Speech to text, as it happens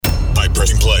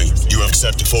pressing play. You have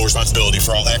accepted full responsibility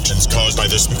for all actions caused by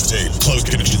this mixtape. Closed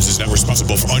conditions is not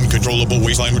responsible for uncontrollable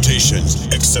waistline rotations,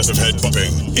 excessive head bumping,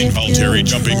 involuntary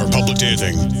jumping, or public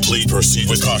dancing. Please proceed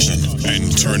with caution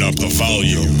and turn up the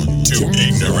volume to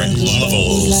ignorant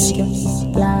levels.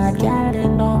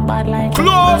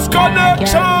 Close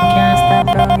connection.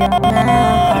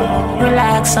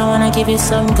 Relax, I wanna give you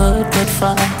some good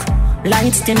fuck.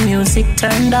 Lights, the music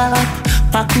turned up.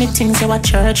 Pack me things, you a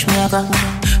church me a go.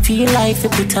 Feel like you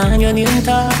put on your new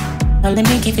top. Now let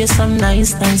me give you some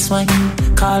nice wine.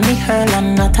 Call me Earl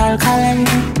and not alkaline.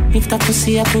 If that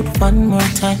pussy I put one more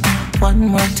time.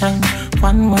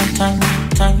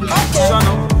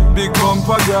 Shano, big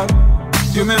bumper girl,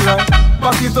 give me life.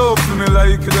 Back it up to me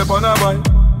like you on a bike.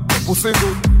 Your pussy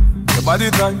good, your body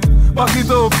tight. Back it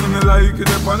up to me like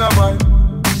you on a bike.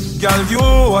 Girl, you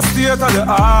a state of the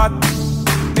art,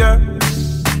 yeah.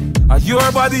 And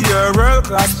your body, your world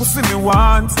class pussy me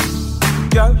want.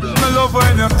 Girl, me love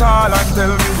when you call and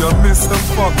tell me you miss the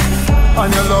fuck.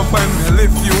 And you love when me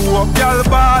lift you up. Girl,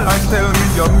 ball and tell me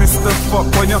you miss the fuck.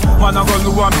 When you wanna go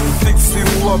low and me fix you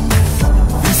up.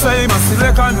 You say me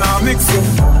select and now mix you.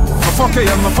 Me fuck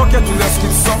you till you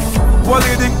skip some.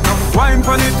 Wally dick no, wine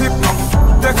pon the tip no.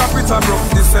 Take a picture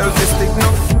broke, the selfie stick no.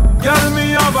 Girl,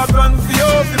 me have a plan for you.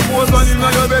 If you pose on in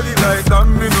your belly like that,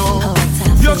 me know.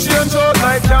 You change out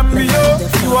like cameo.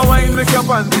 You a wine make your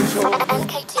panties show.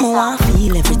 I wanna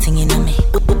feel everything in me.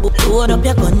 Load up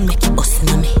your gun, make it bust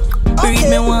in me. Breathe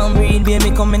me one, breathe,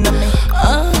 baby, come in me.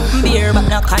 Beer, but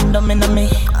no condom in me.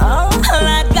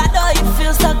 Like God, oh, it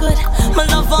feels so good. My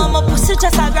love on my pussy,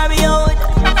 just I grab it out.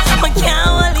 I can't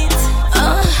hold it.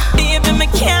 Baby, me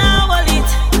can't hold it.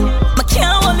 I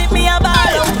can't hold it, me a ball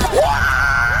out.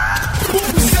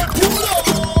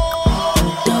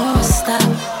 Don't stop.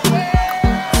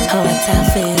 Oh, what a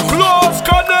feeling. Close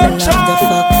connection. I love the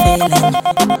fuck feeling.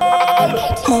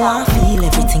 I wanna feel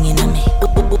everything in me.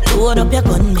 Load up your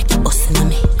gun, make it bust in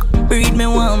me. Breathe me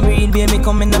one, breathe, baby,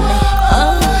 come in me.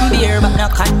 Beer, but no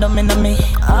condom in me.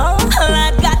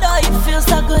 Like God, oh, it feels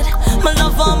so good. My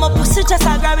love on my pussy, just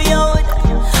I grab it out.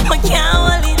 I can't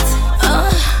hold it.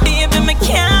 Baby, me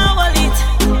can't hold it.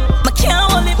 I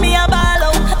can't hold it, me a ball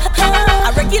out.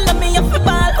 I regular me up a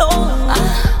ball out.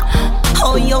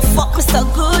 Oh, you fuck me so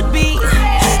good, B.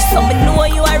 So me know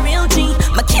you a real G.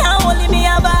 I can't hold it, me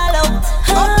a ball out.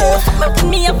 Fuck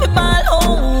me up a ball out.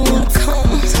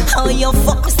 Oh, you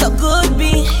fuck me so good,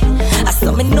 B. I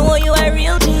saw me know you a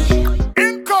real G.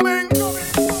 Incoming.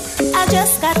 I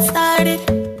just got started.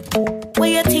 What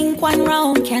you think one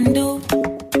round can do?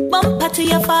 Bumper to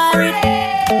your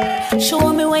forehead.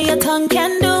 Show me what your tongue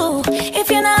can do. If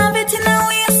you don't have it in a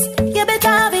waist, you better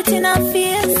have it in a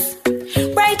face.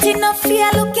 Bright enough for you,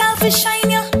 look out for shine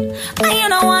you. And you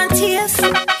don't want tears.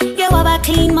 You have a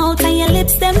clean mouth and your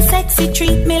lips them sexy.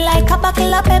 Treat me like a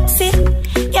bottle of Pepsi.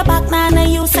 Your back man a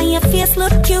use and your face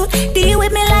look cute. Deal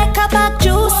with me like a back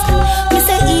juice. Me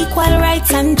say equal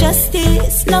rights and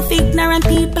justice. No ignorant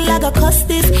people I go cuss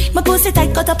this. My pussy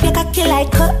tight cut up your cocky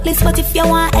like cutlass. But if you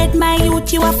want head my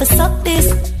youth you have to suck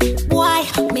this. Why?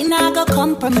 Me nah go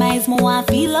compromise. Me want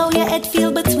feel how your head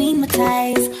feel between my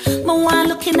thighs. Me want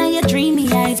looking at your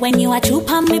dreamy eyes. When you a chew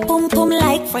on me pum pum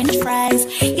like French fries.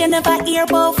 You never hear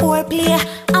about foreplay.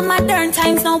 I'm modern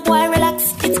times now boy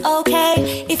relax. It's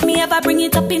okay. If me ever bring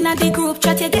it up in a the group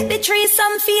chat, you get the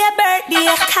threesome for your birthday.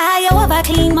 Cause you have a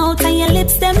clean mouth and your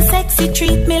lips them sexy.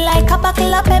 Treat me like a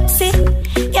bottle of Pepsi.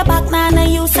 Your back man a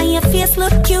use and your face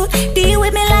look cute. Deal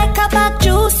with me like a back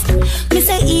juice. Me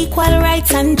say equal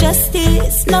rights and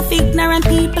justice. No ignorant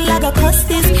people I go cuss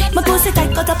this. My pussy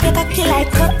tight cut up your cocky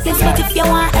like cutlass. But if you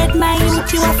want head my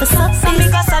youth you have to suck this.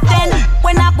 Because I then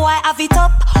when a boy have it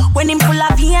up, when him full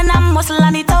of vein and muscle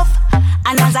and it tough.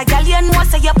 And as a girl you know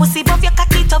say your pussy buff your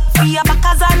cocky up. Free your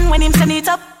backers and when him send it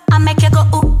up, I make you go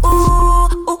ooh ooh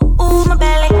ooh ooh my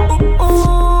belly. Ooh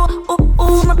ooh ooh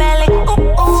ooh my belly. Ooh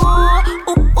ooh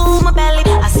ooh ooh my belly.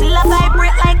 I still a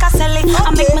vibrate like a celly.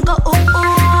 I make me go ooh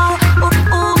ooh ooh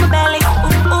ooh my belly.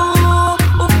 Ooh ooh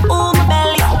ooh ooh my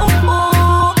belly. Ooh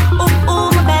ooh ooh ooh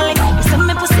my belly. You say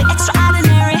me pussy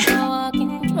extraordinary.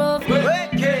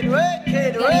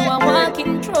 You a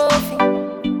walking trophy.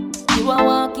 You a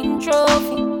walking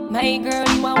trophy. My girl,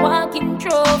 you a walking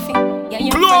trophy. Yeah,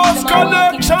 you Close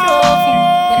connection.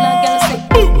 Then a girl say,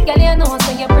 girl, you know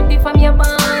say you're pretty from your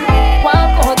band. Walk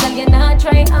out, girl, you not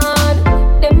try hard.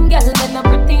 Them girls, they not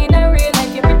pretty in a real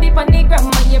life. You're pretty on the gram,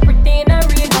 and you're pretty in a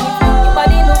real life. Your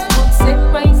body look good, set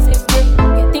right, set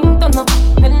yeah. Your thing turn up,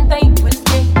 well tight, well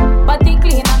yeah. Body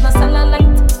clean and a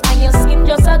cellulite, and your skin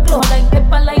just a glow like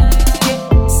pepper light. Yeah.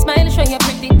 Smile, show your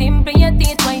pretty dimple, your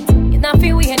teeth white. You not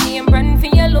feel weird, name brand for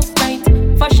your look right.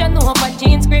 Fashion over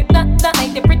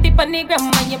Funny grandma,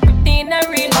 you pretty in a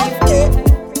real life.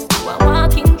 You a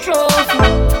walking trophy.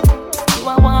 You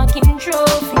a walking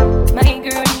trophy. My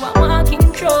girl, you a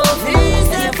walking trophy.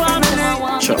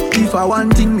 Sure. If I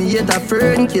want thing, me hate a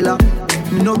fern killer.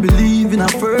 Me no believe in a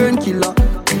fern killer.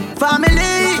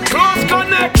 Family, close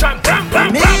connection.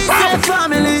 Me say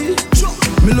family.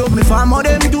 Me love me family,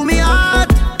 them do me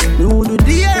heart. Me who do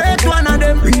the earth, one of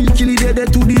them. Real kill it, they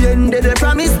to the end, they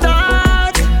from me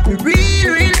start. Me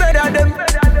real better them.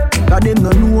 Cause them no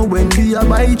know when we a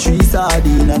buy 3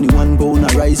 sardines and the 1 pound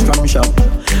of rice from shop.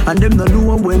 And them no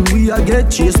know when we a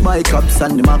get chased by cops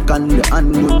and the mac and the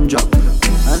handgun drop.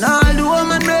 And all the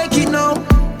women make it now.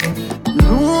 Me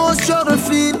know how struggle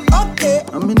feel. Okay.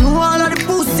 And me know all of the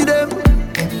pussy them.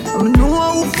 And me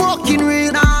know who fucking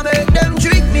real. I make them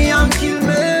trick me and kill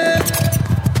me.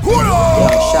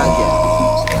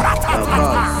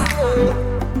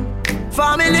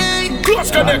 Family,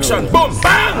 close connection, boom,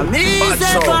 bang. Me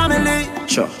say family.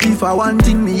 Sure. If I want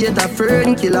thing, me hate a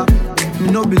fern killer.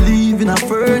 Me no believe in a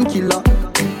fern killer.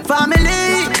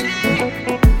 Family,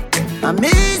 and me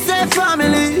say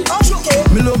family.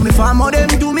 Me love me family,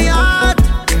 them do me heart.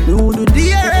 Me who do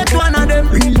the earth, one of them.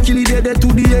 Real kill it, they to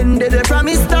the end, they from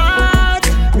me start.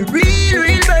 Me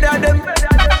real better them.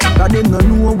 Cause them no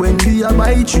know when we a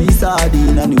buy 3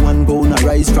 sardines and the 1 pound of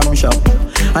rice from shop.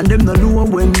 And them no know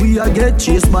when we a get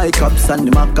chased by cops and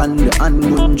the mac and the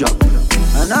handgun drop.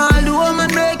 And all the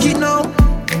women make it now.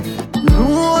 Me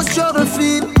know how struggle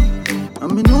feel.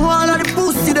 And me know all of the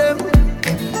pussy them.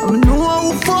 And me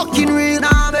know who fucking real.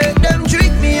 I make them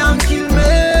trick me and kill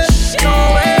me. No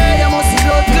way, they must see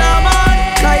blood glamour.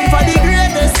 Life are the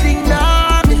greatest thing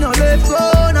that me no left go,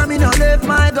 and me no left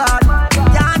my God.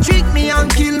 Can't trick me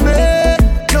and kill me.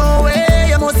 No way,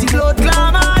 you must see blood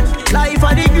glamour. Life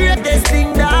are the greatest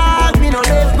thing that me no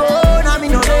left go, and me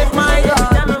no left my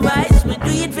God. I'm a vice, we do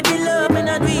it for the love and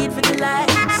I do it for the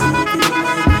lights.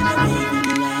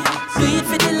 Do it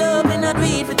for the love and I do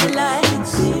it for the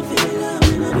lights.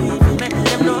 Make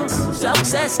them know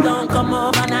success don't come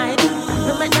overnight.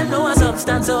 No make them know a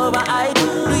substance over I do.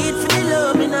 Do it for the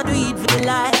love and I do it for the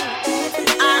lights.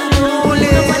 I know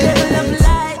live a level of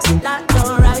lights, that's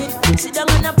alright. Sit down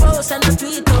on a post and a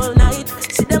tweet all night.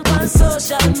 See them on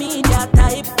social media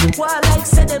type. While like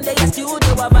say them they a studio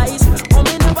advice. Oh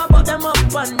me never put them up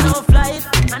on no flight.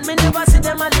 And me never see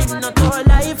them a live no tour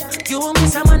life. You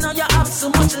miss a man now you have so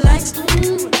much likes.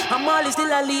 I'm always still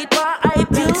a lead for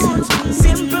iTunes.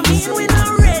 Simple mean we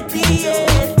not ready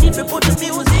yet. If you put the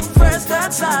music first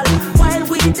that's all. While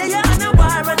we there on a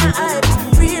bar and a hype.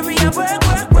 Free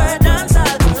work dance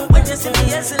all. When you see me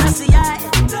yes and I see I.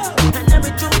 And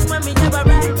every tune when me never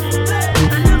write.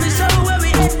 And every show where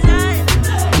we headline.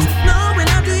 No, we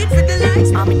not do it for the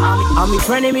lights. I'm in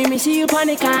front of me see you on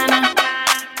the corner.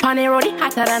 Pane rodi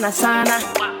hotter than a sauna.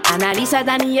 Analisa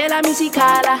Daniela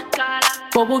Musicala.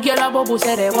 Bobu girl or bobu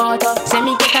say the water. Send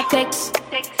me get a text.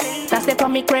 That's the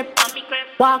from me crib.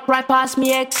 Walk right past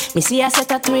me ex. Me see a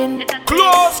set a twin.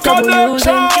 Close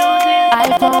connection.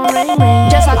 iPhone ring.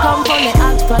 Just a come from the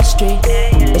Oxford Street.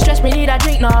 It stress me need a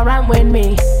drink, no run with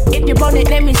me. If you burn it,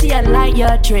 let me see a light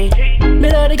your tree. Me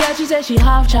love the girl, she said she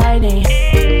half Chinese.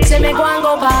 Say me go and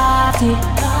go party.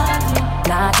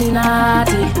 Naughty,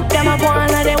 naughty. Them a go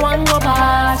and they want go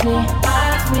past me.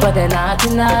 But they naughty,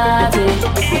 naughty.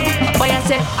 Boy I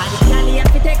say, I the candy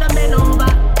have to take a bend over.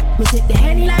 Me take the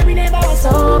Henny like we never was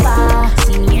sober.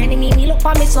 See me enemy, me look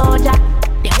for me soldier.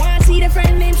 They wanna see the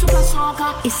friend named Super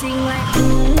Soccer. He sing like,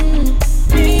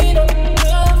 me don't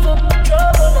love for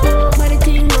trouble, no. But the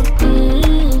thing,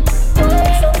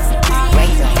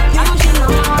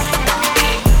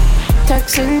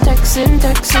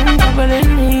 Texting,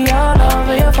 juggling me all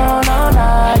over your phone all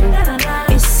night.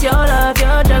 It's your love,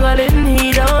 you're juggling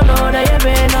me, don't know that you've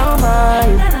been on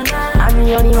mine. I'm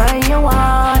the only one you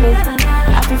want it.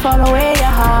 I can follow where your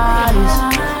heart is.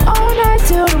 All night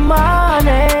till the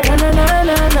morning.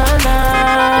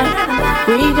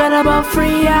 We got about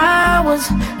 3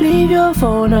 hours. Leave your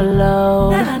phone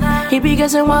alone. He be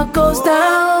guessing what goes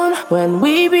down when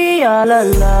we be all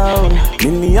alone.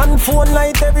 Me on phone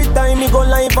light every time me go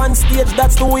live on stage.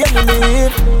 That's the way me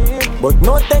live. But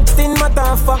no texting matter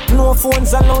of fact. No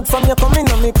phones allowed from you coming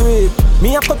on me quick.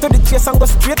 Me a cut to the chase and go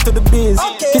straight to the biz.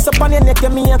 Kiss up on your neck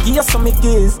and me a give you some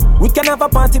kiss. We can have a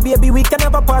party baby, we can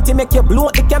have a party. Make you blow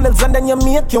out the candles and then you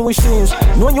make your wishes.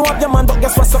 Know you have your man but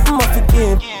guess what, something must be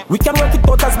game. We can work it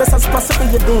out as best as possible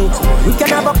you do. We can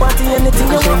have a party anything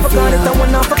you want for call it. And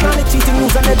when I for call it cheating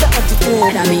news and the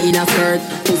attitude. Got me in a skirt,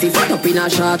 pussy fat up in a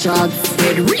short shorts.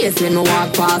 Head race when me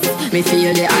walk past. Me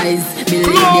feel the eyes,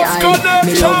 believe the eyes.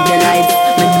 Me love the lights,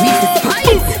 me reach the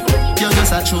spice. You're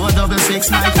just a true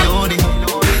 6 like Lodi.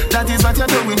 That is what you're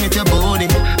doing with your body.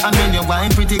 And when you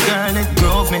wine, pretty girl, it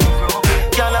grove me.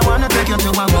 Girl, I wanna take you to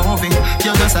a movie.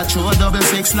 You're just a true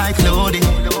 666 like Lodi.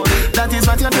 That is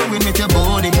what you're doing with your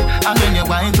body. And when you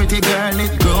wine, pretty girl,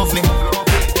 it grove me.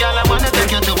 Girl, I wanna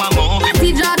take you to a movie.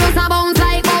 See, jaw does a bounce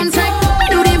like bounce check. Me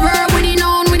do the verb with the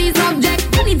noun with the subject.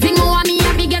 Anything you want me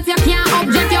happy get you can't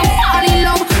object. You fall in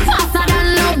love faster than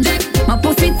love jet. My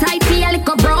pussy tight, see a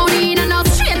little brownie. And a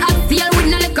straight hot steel with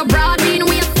no little broad bean.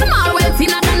 We a small well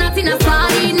thinner than a thinner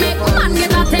sardine. Make man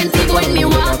get attentive when me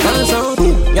walk in.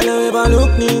 Girl, you ever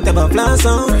look neat, ever flash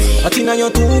out. I think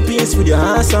your two-piece with your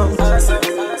ass out.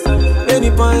 Any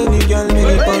point, any girl,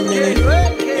 many point, many.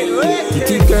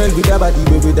 Kitty girl with a body,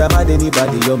 with a bad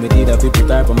anybody. You me did a people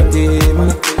type on my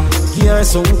team. Here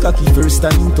some cocky first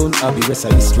time turn a big rest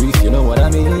of the street, you know what I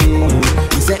mean?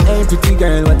 He say, hey pretty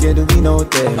girl, what you doing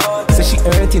out there? Say she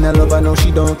hurting a lover, now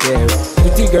she don't care.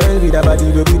 Pretty girl with a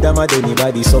body, with a mad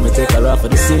anybody. So me take her off for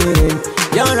the scene.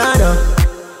 You're rather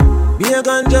be a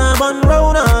ganja man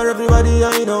round her, everybody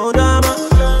I know drama.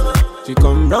 She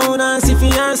come round and see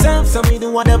for herself, so me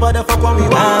do whatever the fuck what we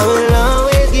want. I will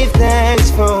always give thanks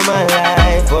for my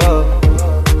life, oh.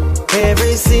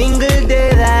 Every single day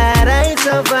that I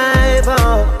survive,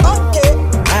 oh. Okay.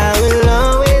 I will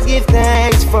always give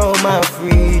thanks for my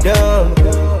freedom.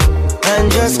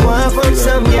 And just walk from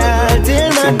some yard till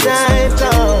my time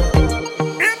come.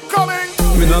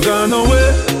 Incoming! Me not gone away.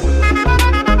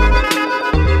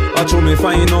 I try me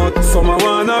find out some I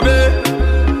wanna be.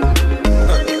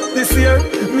 This year,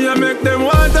 me I make them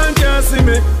want and can't see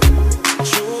me.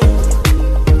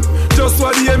 Just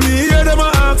what they me hear them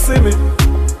a asking me.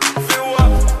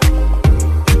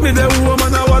 Me the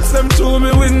woman I watch them through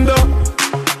me window.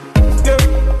 Yeah.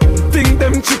 Think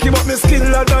them tricky but me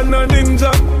skiller than a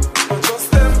ninja.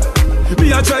 Just them.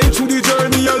 Me I try through the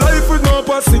journey of life with no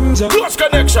passenger. Close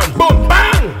connection, boom,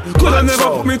 bang. Coulda never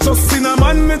put me trust in a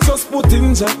man, me just put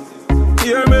in ja.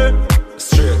 Hear me?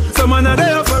 Straight. Some man are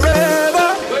there forever.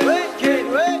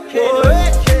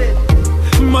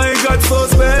 My God so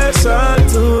special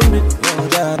to me.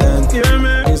 Hear me?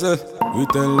 We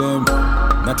tell them,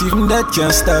 not even that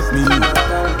can stop me.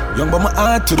 Young but my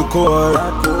heart to the core.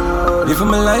 Living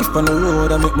my life on the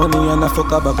road, I make money and I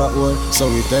fuck up about work. So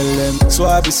we tell them,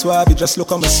 swabby, just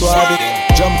look on my swabby.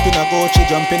 Jump in a Gucci,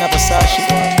 jump in a Versace.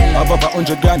 Above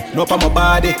 100 grand, no pa my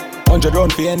body. 100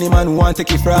 round for any man who want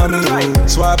take it from me.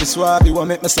 Swabby, want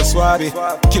make me so swabby.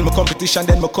 Kill my competition,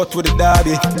 then me cut with the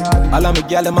derby. All of my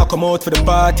gal them a come out for the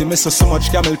party. Me so much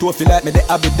camel toe feel like me the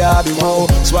Abu Dhabi. Whoa,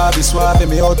 swabby,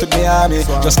 me out to Miami.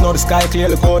 Just know the sky clear,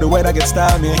 look how the weather gets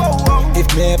stormy.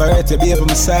 If me ever hurt you, baby, I'm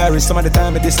sorry. Some of the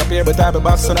time I disappear, but I be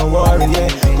back, so don't worry, yeah.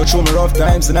 Go through my rough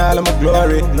times and all of my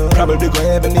glory. Probably go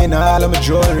heaven in all of my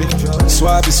jewelry.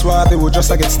 Swabby, we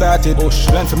just get started.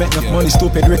 Plan for make enough money,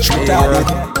 stupid, rich, retarded.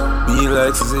 Me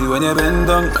like to see when you bend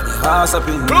down, ass up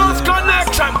in the Close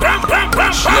connection, bam, bam,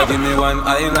 bam, she bam. give me one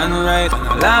island ride, and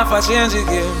I laugh at change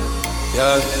again.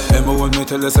 Yeah, remember when me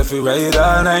tell us if we ride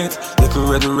all night, you could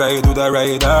ready ride with a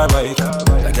ride or bike.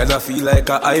 Like I feel like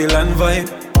a island vibe.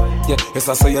 Yeah, yes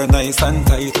I say you're nice and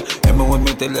tight. Remember when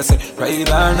me tell us ride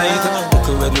all night, you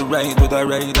could ready ride with a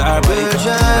ride or bike.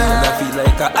 Like I feel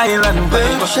like a island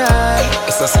vibe.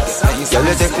 Yes I say nice. Girl,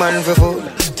 you take man for food.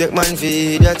 Take man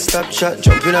feed that stop chat.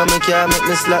 Jump in on my car, make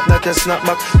me slap like a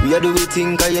snapback. We are do we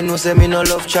think, cause you know say me no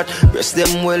love chat. Breast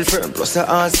them well firm, plus the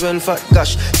ass well fat.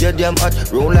 Gosh, you're damn hot,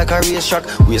 roll like a race track.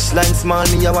 Waistline small,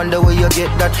 me I wonder where you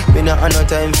get that. Me not have no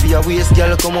time for your waist,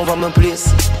 girl, come over my place.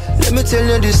 Let me tell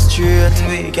you this straight.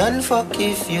 We can fuck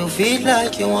if you feel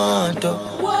like you want to.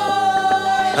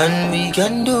 And we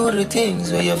can do the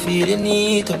things where you feel you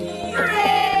need to.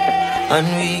 And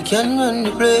we can run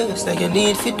the place like you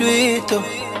need to do it too.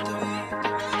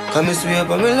 Come and swear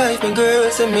by my life, my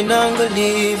girl, say me not gonna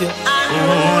leave you.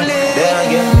 There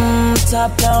again.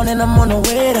 Top down and I'm on the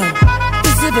way down.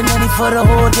 Been sipping honey for the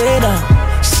whole day down.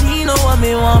 She know what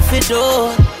me want for do.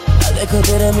 A little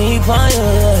bit of me fire,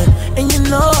 yeah. And you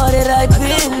know that I've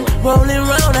been rolling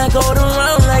round, I go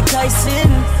around like Tyson.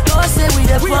 No, I said we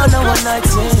the fun of one night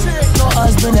thing. No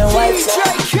husband and wife.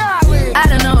 I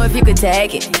don't know if you could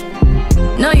take it.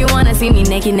 No, you wanna see me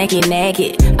naked.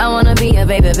 I wanna be a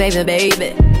baby.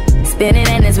 Spinning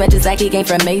in his red just like he came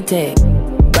from Maytag.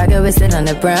 Rocket with sit on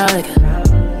the brown like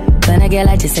when I get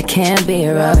like this, I can't be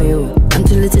around you. I'm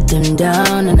too little to dim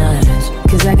down the night,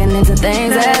 cause I can into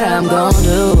things that I'm gon'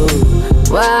 do.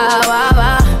 Wow,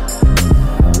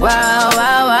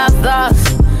 thoughts.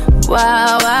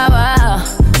 Wow.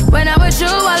 When I'm with you,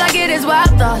 all I get is wild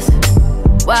thoughts.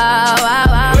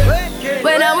 Wow.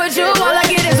 When I'm with you, all I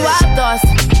get is wild thoughts.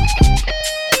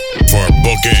 For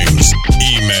bookings,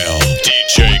 email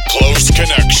DJ Close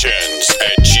Connection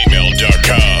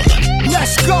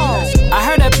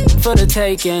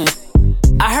taking.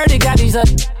 I heard it got these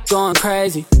going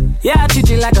crazy. Yeah, I treat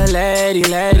you like a lady.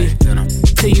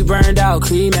 Till you burned out,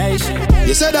 cremation.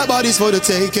 You said that body's for the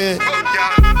taking.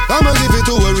 I'ma give it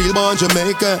to a real born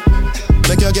Jamaican.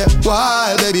 Make you get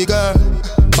wild, baby girl.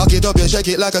 Back it up, you shake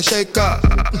it like a shaker.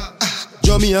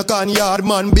 Jamaican yard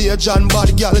man, be a John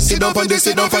bad girl. Sit down on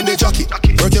the jockey.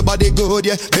 Work your body good,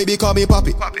 yeah, baby call me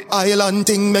papi. Island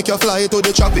thing make you fly to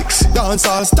the tropics.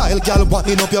 Dancehall style, girl,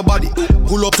 winding up your body.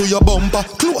 Pull up to your bumper,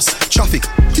 close traffic.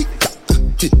 Tick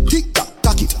tock,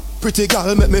 tack it. Pretty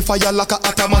girl make me fire like a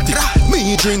automatic.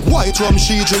 Me drink white rum,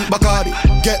 she drink Bacardi.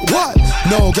 Get what?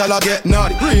 No girl I get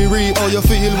naughty. Re, how you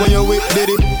feel when you with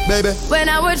Diddy, baby? When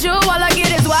I'm with you, all I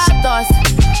get is wild thoughts.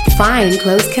 Find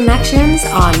Close Connections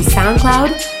on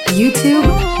SoundCloud, YouTube,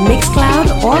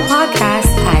 Mixcloud, or podcast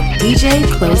at DJ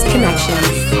Close Connections.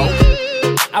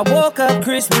 I woke up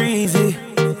Chris Breezy.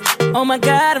 Oh my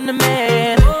God, I'm the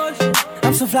man.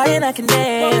 I'm so fly and I can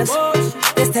dance.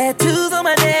 There's tattoos on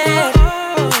my neck.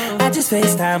 I just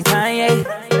FaceTime Kanye.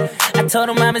 I told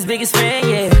him I'm his biggest fan,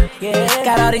 yeah.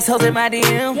 Got all these hoes in my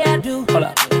DM. Yeah, I do. Hold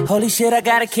up. Holy shit, I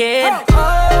got a kid.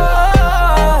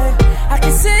 Oh, I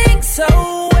can sing so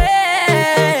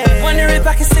well. Wonder if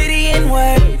I can say the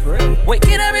N-word. Wait,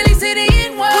 can I really say the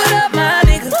N-word? What up, my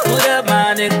nigga? What up,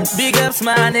 my nigga? Big ups,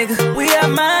 my nigga. We are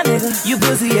my nigga. You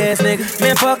pussy ass nigga.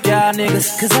 Man, fuck y'all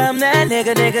niggas. Cause I'm that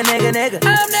nigga.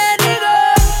 I'm that nigga.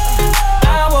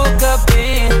 I woke up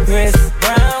in Chris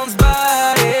Brown's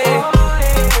body.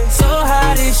 So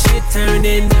how this shit turned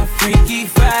into Freaky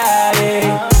Friday.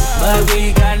 But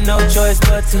we got no choice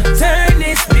but to turn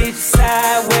this bitch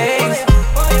sideways.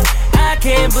 I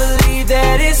can't believe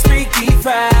that it's Freaky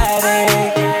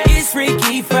Friday. It's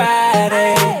Freaky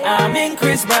Friday. I'm in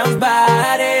Chris Brown's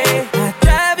body. I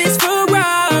drive his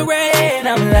Ferrari and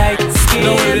I'm like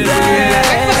skin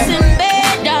black.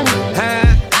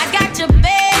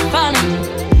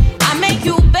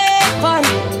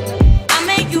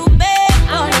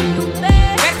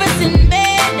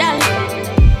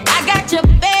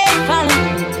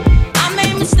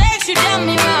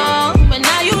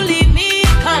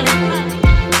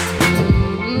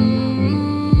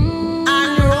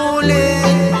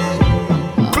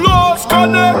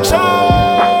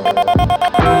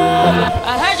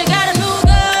 I heard you got a new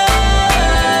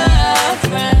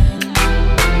girlfriend,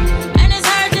 and it's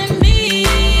hurting me.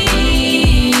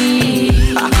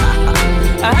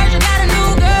 I heard you got a new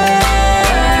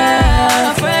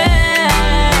girlfriend,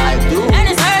 and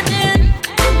it's hurting.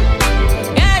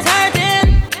 Yeah, it's hurting.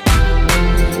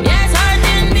 Yeah, it's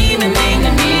hurting me.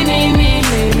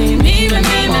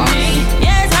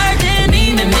 Yeah, it's hurting me.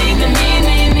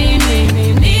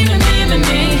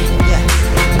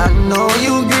 I know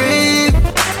you grieve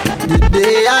the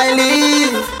day I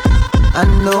leave. I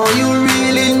know you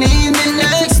really need me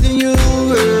next to you,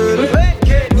 girl.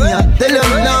 Me, I tell you I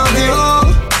love you,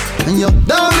 and you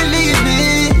don't believe me.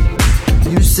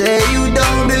 You say you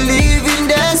don't believe in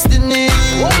destiny.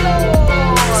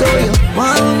 So you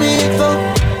want me for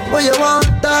what you want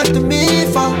to talk to me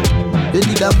for? You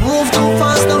did a move too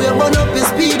fast, now you burn up your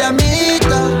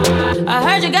speedometer. I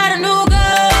heard you got a new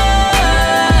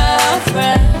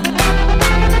girlfriend.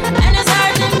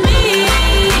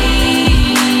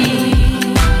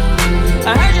 I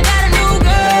heard you got a new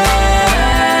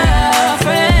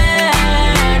girlfriend,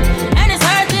 and it's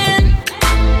hurting.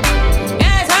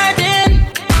 Yeah, it's hurting.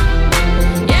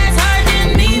 Yeah, it's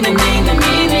hurting me.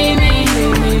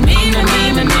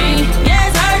 Yeah,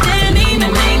 it's hurting me.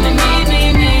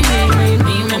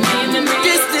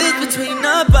 Distance between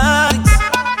our bodies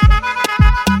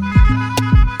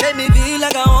make me feel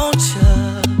like I want you.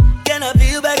 Can I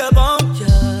feel back up on you?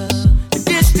 The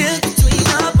distance between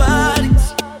our bodies.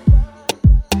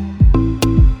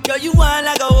 Girl, you want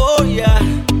like a warrior.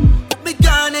 Put me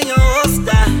down in your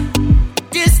holster.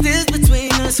 Distance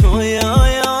between us, oh yeah, oh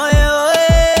yeah, oh yeah, oh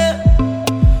yeah.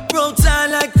 Roll tight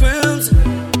like crimson.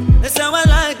 That's how I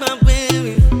like my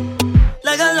baby.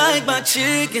 Like I like my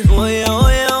chicken. Oh yeah, oh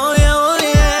yeah, oh yeah, oh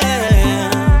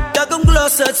yeah. Y'all come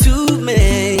closer to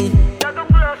me.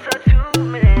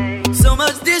 So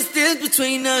much distance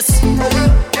between us.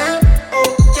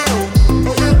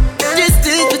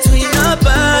 Distance between our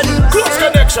bodies. Close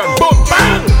connection, boom,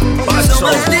 bang. So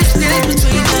much distance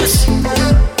between us.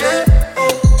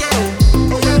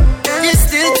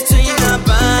 Distance between our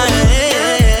bodies.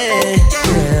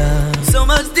 So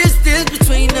much distance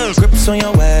between us. Grips on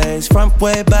your ways, front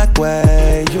way, back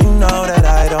way. You know that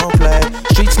I don't play.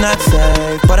 Streets not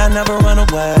safe, but I never run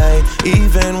away,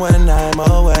 even when I'm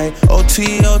away.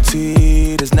 OT,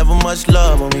 OT, there's never much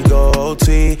love when we go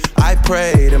OT. I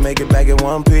pray to make it back in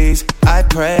one piece. I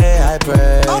pray,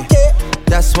 okay.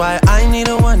 That's why I need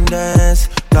a one dance.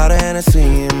 Got a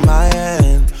Hennessy in my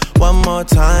hand. One more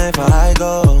time before I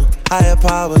go. Higher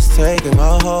powers taking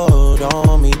a hold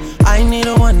on me. I need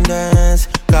a one dance.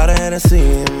 Got a Hennessy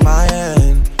in my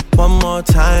hand. One more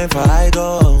time before I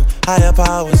go. Higher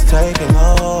powers taking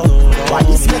a hold on me. Why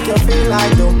this make you feel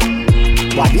like though?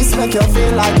 Why this make you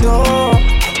feel like though?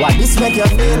 Why this make you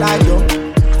feel like though?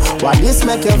 Why this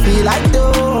make you feel like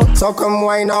though? So come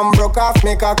wine and broke off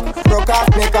me cock, broke off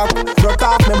me cock, broke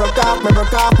off me, broke off me,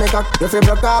 broke off me cock. If you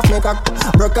broke off me cock,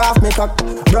 broke off me cock,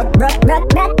 broke.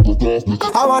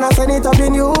 I wanna send it up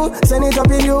in you, send it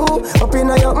up in you, up in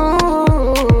your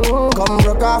Come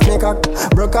broke off me cock,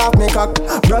 broke off me cock,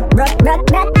 broke.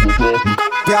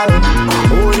 Girl,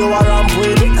 who you are ramp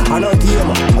with? I know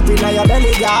game, up in your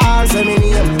belly, girl, say me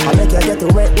name. I make you get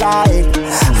wet like,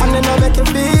 and then I make you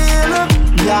feel.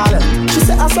 Girl, she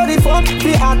said I saw the fuck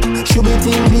be hot. She be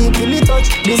think big till me touch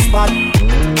this spot.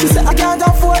 She said I can't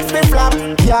afford me flap.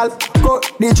 Girl, cut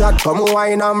the chat, come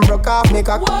wine and broke off me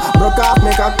cock, broke off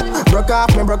me cock, broke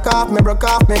off me, broke off me, broke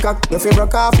off me cock. If you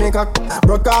broke off me cock,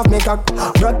 broke off me cock,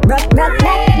 broke.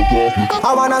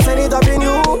 I wanna send it up in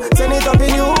you, send it up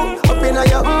in you, up in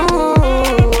your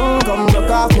come broke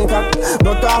off me cock,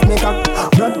 broke off me cock,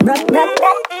 broke.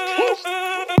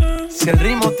 Si el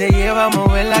ritmo te lleva a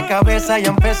mover la cabeza, ya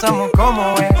empezamos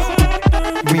como es.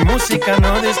 Mi música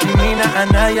no discrimina a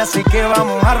nadie, así que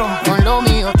vamos a romper. Con lo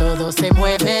mío todos se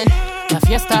mueven, la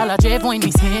fiesta la llevo en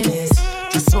mis genes.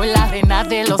 Yo soy la reina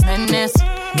de los nenes,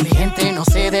 mi gente no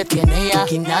se detiene,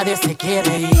 aquí nadie se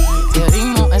quiere ir. Si el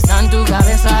ritmo está en tu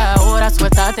cabeza, ahora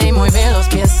suéltate y mueve los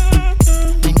pies.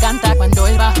 Me encanta cuando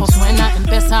el bajo suena,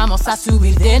 empezamos a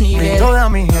subir de nivel. Y toda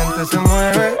mi gente se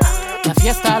mueve. La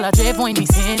fiesta la llevo en mis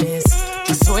genes.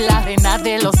 Yo soy la reina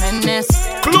de los nenes.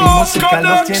 Mi música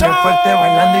los tiene fuerte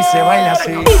bailando y se baila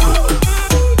así.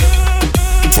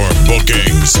 For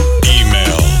bookings,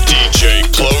 email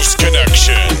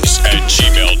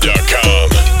djcloseconnections@gmail.com.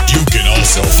 You can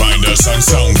also find us on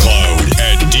SoundCloud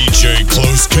at DJ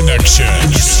Close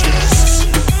Connections.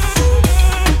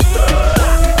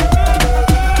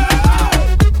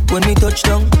 When we touch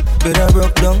down, better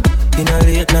broke down. In a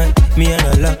late night, me and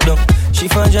a lockdown. She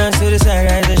found John to the side,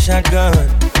 rise a shotgun.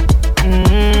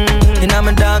 In a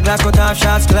my dark glass, cut off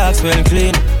shots, clocks well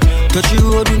clean. Touch you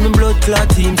road with me blood clot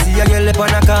team. See a girl up on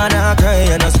a corner, cry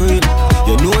and a scream.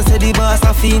 You know, say the boss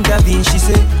have intervene, she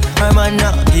say. My man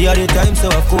now, give her the time, so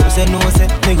of course I know, say.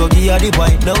 Me go give her the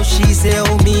wine. Now she say,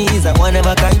 oh, me is a one of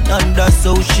a kind. And that's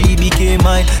how she became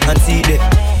mine. And see that,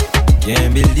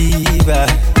 can't believe I,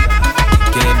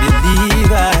 can't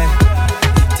believe I.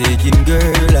 Taking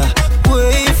girl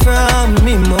away from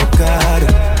me, my God.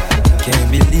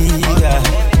 Can't believe that.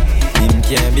 Him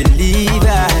can't believe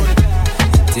that.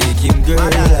 Taking girl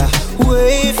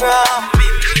away from me.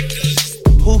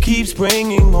 Who keeps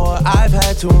bringing more? I've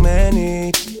had too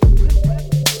many.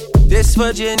 This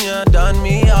Virginia done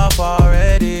me off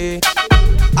already.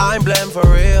 I'm blamed for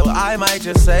real. I might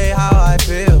just say how I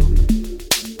feel.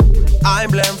 I'm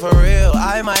blamed for real.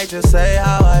 I might just say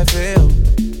how I feel.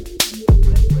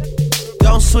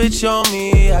 Don't switch on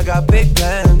me, I got big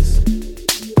plans.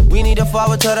 We need to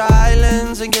forward to the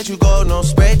islands and get you gold, no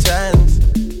spray tans.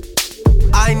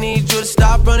 I need you to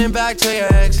stop running back to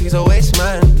your ex, he's a waste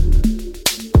man.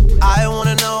 I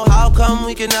wanna know how come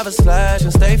we can never slash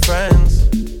and stay friends.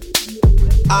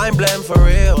 I'm blamed for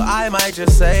real, I might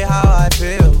just say how I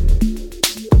feel.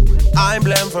 I'm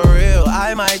blamed for real,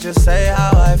 I might just say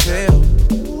how I feel.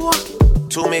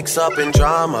 Too mixed up in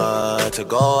drama to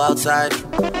go outside.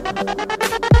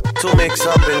 Too mixed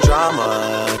up in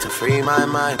drama to free my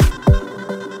mind.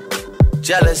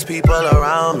 Jealous people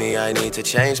around me, I need to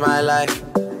change my life.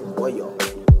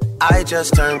 I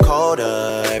just turn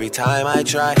colder every time I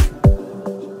try.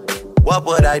 What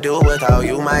would I do without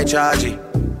you, my Georgie?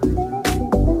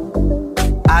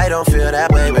 I don't feel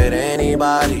that way with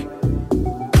anybody.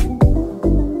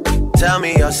 Tell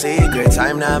me your secrets,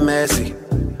 I'm not messy.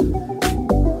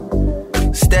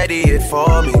 Steady it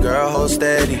for me, girl, hold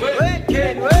steady.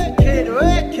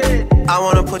 I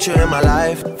wanna put you in my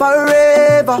life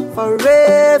forever,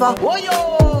 forever,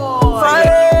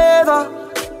 forever,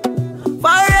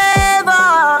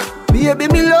 forever. Baby,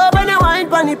 me love and you wine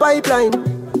pon the pipeline.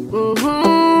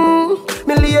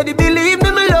 Me lady, believe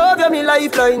me, me love you, me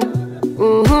lifeline.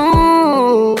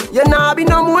 You nah be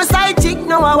no more side chick,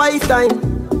 no a wife time.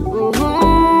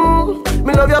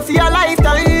 Me love you for your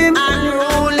lifetime.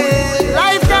 Unruly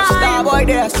lifetime. Starboy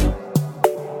this.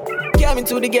 came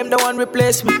into the game, the one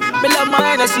replace me. Me love my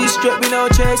Hennessy straight, me no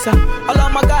chaser. All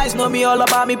of my guys know me all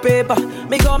about me paper.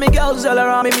 Me call me girls all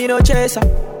around me no chaser.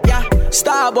 Yeah,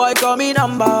 star boy call me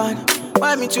number one.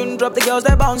 When me tune drop, the girls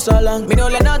they bounce along. Me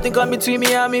don't let nothing come between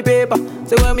me and me paper.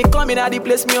 So when me come in at the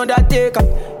place, me on that take up.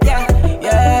 Yeah,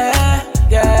 yeah,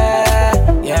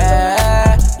 yeah,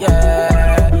 yeah,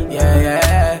 yeah, yeah,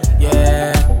 yeah,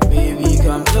 yeah. Baby,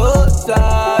 come closer.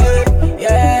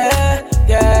 Yeah,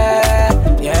 yeah,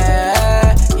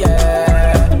 yeah,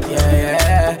 yeah,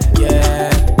 yeah, yeah.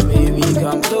 Baby,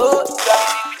 come closer.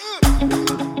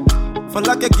 For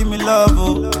like you give me love,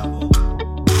 oh.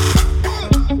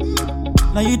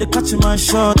 Now you the catch my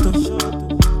shot, oh.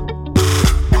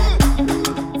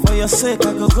 For your sake,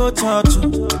 I go church,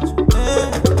 oh.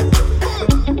 Hey.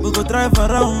 We go drive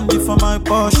around you for my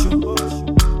Porsche.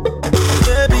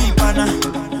 Baby, pana,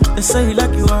 they say you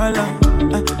like you all,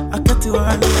 I got you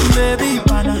all, baby,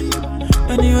 pana.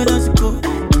 Anywhere that you go,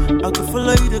 I can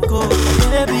follow you to go.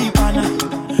 Baby, pana,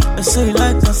 they say you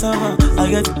like cassava, I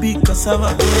get big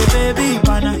cassava. Hey, baby,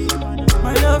 pana,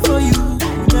 my love for you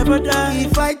never die.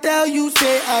 If I tell you,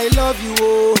 say I love you,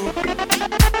 oh.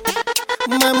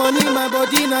 My money, my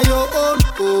body, now your own,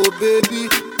 oh baby.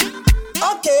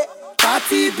 Okay,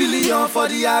 30 billion for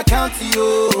the account,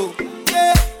 yo.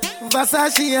 Yeah,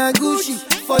 Versace and Gucci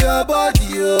for your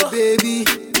body, oh baby.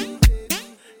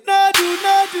 No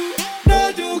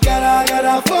do,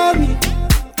 gotta for me.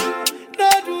 No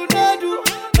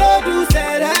do,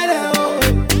 say that, oh.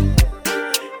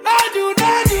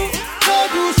 No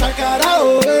do, shakara,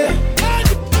 oh.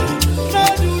 No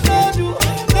do,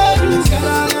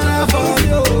 gotta for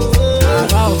you.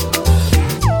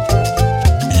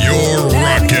 You're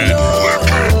rockin'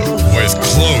 with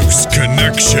Close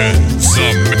Connections, the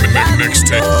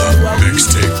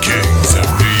mixtape kings of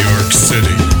New York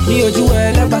City.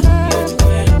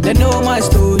 They know my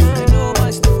story.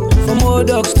 From old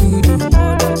dog studio,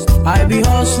 I be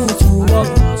hustle to walk.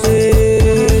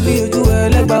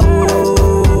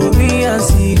 Me and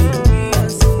City.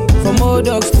 From old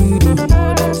dog studio,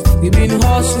 we been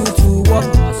hustle to walk.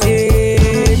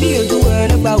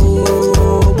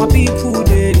 My people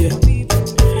dead, yeah.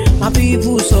 My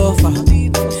people suffer.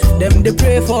 Them they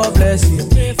pray for blessing.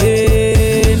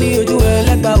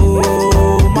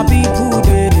 My people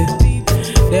dead, yeah.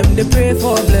 Them they pray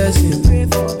for blessing,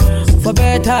 for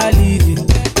better living.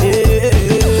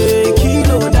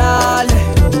 Kilo dale,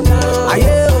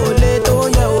 aye ole to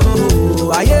yo,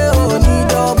 aye oni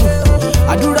double.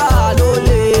 Adura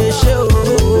lole she o,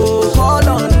 call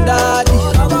on daddy.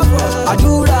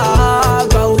 Adura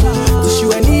agba o, tishu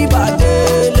eni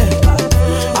badele.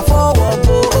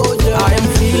 I am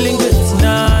feeling good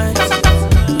tonight.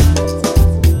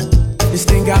 This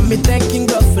thing got me thanking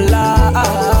God for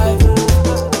life.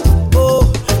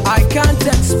 I can't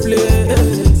explain.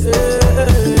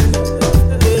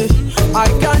 I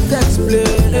can't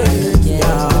explain.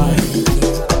 Yeah.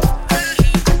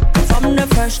 From the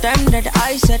first time that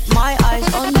I set my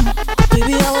eyes on you,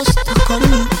 baby, I was stuck on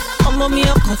you. I'm on me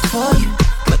a cut for you,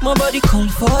 make my body call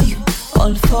for you,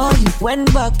 all for you.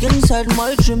 Went back inside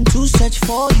my dream to search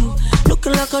for you,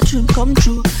 looking like a dream come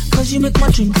true. Cause you make my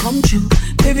dream come true.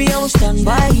 Baby, I will stand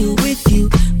by you, with you.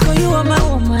 Cause you are my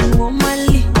woman,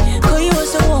 womanly. Cause you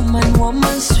was a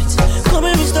woman, sweet. Come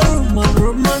and Mr.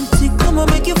 Romantic. Come and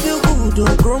make you feel good,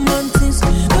 oh, romantic.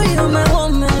 Cause you are my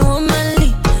woman,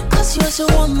 womanly. Cause you was a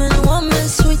woman,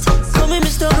 sweet. Come and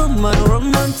Mr.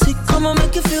 Romantic. Come and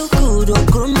make you feel good, oh,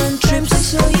 romantic.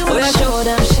 So you wanna show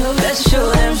them.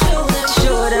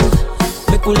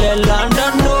 Make we let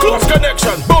London know. Close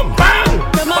connection, boom, bang.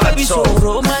 My baby so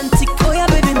romantic. Oh yeah,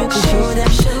 baby, make we show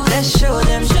them. Let's show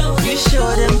them. You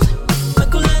show them.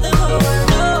 Make we let the whole world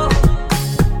know.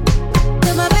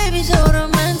 Yeah, my baby so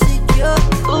romantic, yo.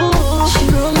 Ooh, she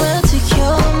romantic, yo.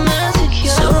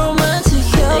 So romantic,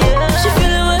 yo. She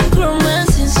feeling like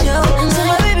romantic, yo. So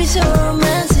my baby so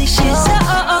romantic. She's so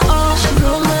she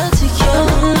romantic, yo.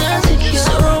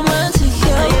 So romantic,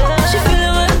 yo. She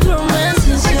feeling like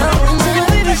romantic, yo. So my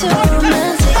baby so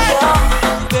romantic, yo.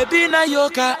 Baby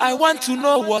Nayoka, I want to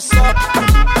know what's up.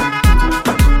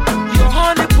 Your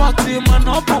honey party, man,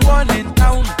 number one in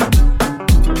town.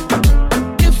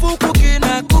 If you cooking,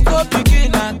 I cook up,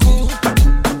 begin, I cook.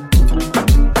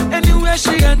 Anywhere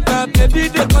she enter, baby,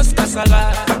 they cause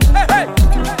casala. Hey.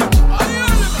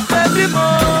 Baby mo,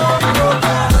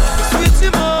 sweetie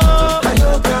mo,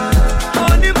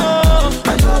 honey mo,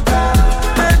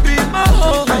 baby mo,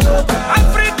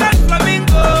 African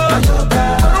flamingo,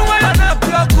 Rwanda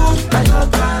plaku,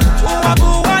 Uwabu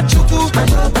wachuku,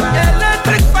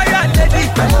 electric fire lady,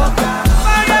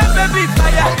 fire baby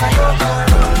fire.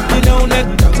 You know that.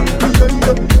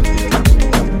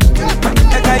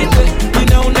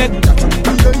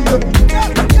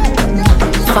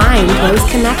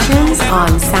 Connections on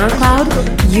SoundCloud,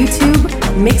 YouTube,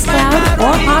 Mixcloud,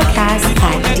 or podcast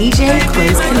at DJ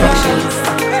Close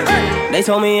Connections. They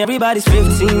told me everybody's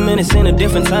 15 minutes in a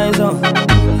different time zone.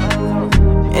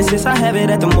 And since I have it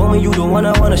at the moment, you the one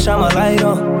I wanna shine my light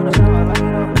on.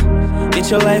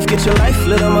 Get your life,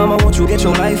 little mama, won't you get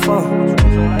your life on?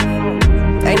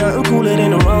 Ain't nothing cooler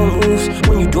than the wrong moves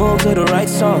when you do them to the right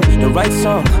song,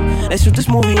 Let's shoot this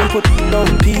movie and put it on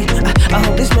repeat. I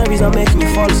hope this memories not making me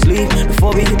fall asleep.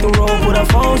 Before we hit the road, put our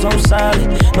phones on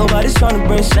silent. Nobody's trying to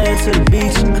bring sand to the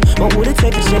beach. What would it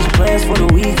take to change plans for the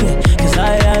weekend? Cause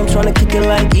I'm trying to kick it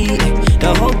like E.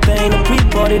 The whole thing, the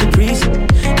pre-party, the pre-season.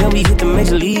 Then we hit the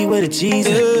major league with the cheese.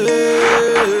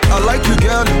 I like you,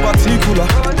 girl, in particular.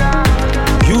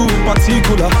 You in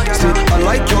particular. Say, I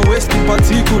like your waist in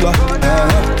particular.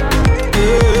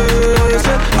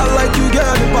 I like you,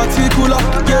 girl, in particular.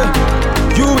 Yeah,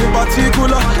 you in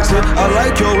particular. Say, I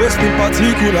like your waist in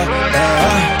particular.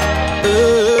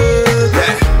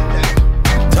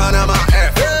 Turn on my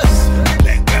efforts,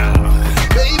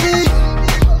 baby.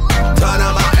 Turn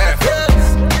on my efforts,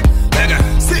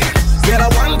 girl, I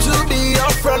want to be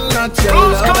your friend, not your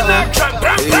lover.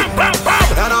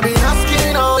 And I've been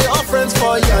asking all your friends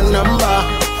for your number.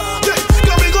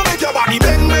 Can we go make your body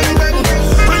bang, bang, bang?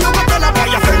 And you go tell about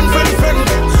your friend.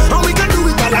 And we can do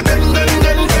it all again, then.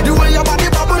 The way your body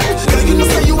bubble, girl, you know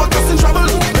say you are causing trouble.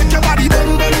 Make your body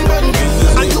bang, bang, bang.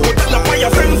 And you go tell about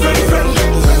your friend.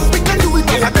 We can do it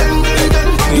all again, then.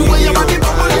 The way your body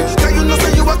bubble, girl, you know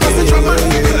say you are causing trouble.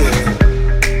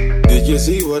 Did you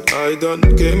see what I done?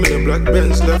 Came in a black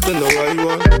Benz, left in the white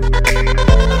one.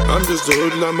 I'm just a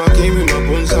hoodlum, I came in my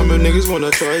bones, and my niggas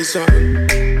wanna try something.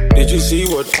 Did you see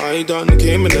what I done?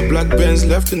 Came in the black Benz,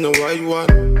 left in the white one.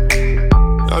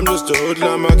 I'm just a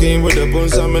hoodlum, I came with the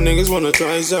bones, and my niggas wanna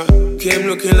try something. Came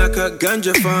looking like a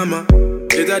ganja farmer.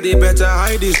 His daddy better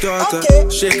hide his daughter.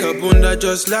 Shake her bunda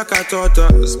just like I taught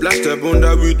her. Splash the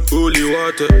bunda with holy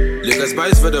water. Lick a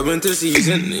spice for the winter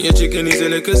season. Your chicken is a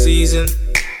liquor season.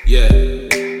 Yeah.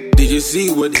 Did you see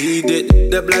what he did?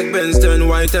 The black Benz turned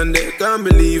white and they can't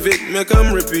believe it. Make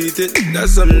them repeat it.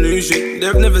 That's some new shit.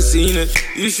 They've never seen it.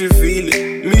 You should feel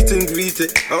it. Meet and greet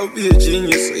it. I'll be a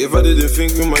genius if I didn't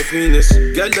think with my penis.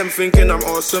 Get them thinking I'm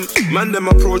awesome. Man, them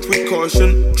approach with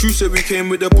caution. True say we came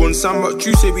with the bun, Sam, but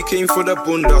true say we came for the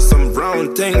bun. That's some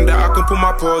brown thing that I can put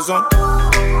my paws on.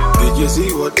 Did you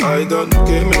see what I done?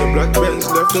 Came in the black Benz,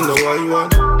 left in the white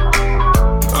one.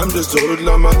 I'm just a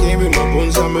hoodlum, I came with my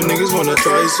bones, and my niggas wanna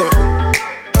try something.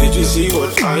 Did you see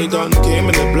what I done? Came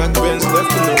in the black Benz,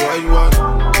 left in the white one.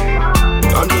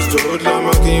 I'm just a hoodlum,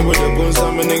 I came with the bones,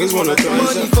 and my niggas wanna try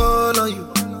something. Money fall on you,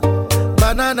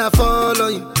 banana fall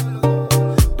on you,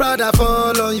 Prada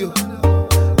fall on you,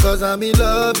 cause I'm in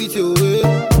love with you.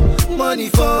 Money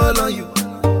fall on you,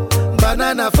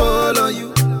 banana fall on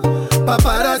you,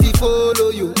 paparazzi follow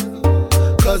you,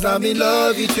 cause I'm in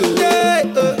love with you. Hey,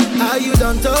 are you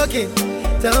done talking?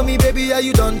 Tell me, baby, are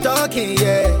you done talking?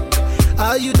 Yeah.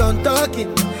 Are you done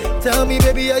talking? Tell me,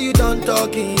 baby, are you done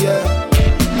talking? Yeah.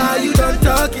 Are you done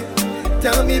talking?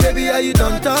 Tell me, baby, are you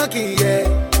done talking? Yeah.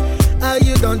 Are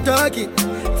you done talking?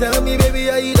 Tell me, baby,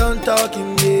 are you done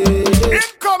talking? Yeah.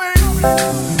 Incoming!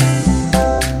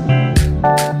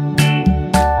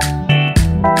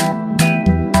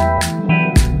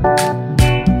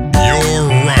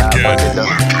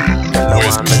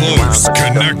 With Close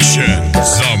Connections,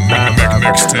 the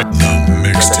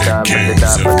mixtape kings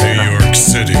of New York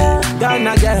City.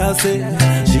 Ghana girl say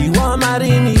she want marry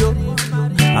me, yo.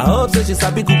 I hope that she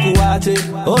sabi kukuwache.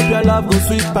 Hope your love go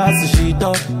sweet past the sheet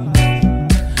up.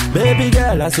 Baby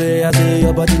girl, I say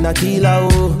your body na killer,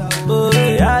 oh. Oh,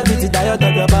 yeah, I get it tired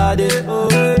of your body, oh,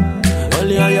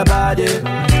 only on your body.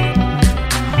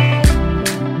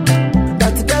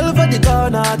 That girl for the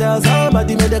corner, there's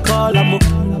somebody made a call, I'm up.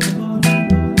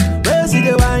 See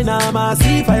the wine, I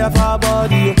see fire for her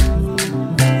body.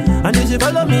 And if she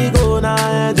follow me, go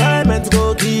now, enjoyment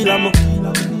go kill em.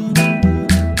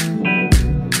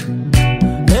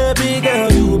 Baby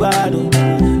girl, you bad,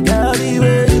 girl, the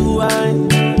way you whine,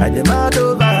 I demand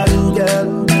over you,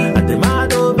 girl. I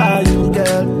demand over you,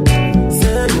 girl.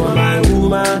 Say you are my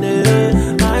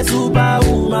woman, my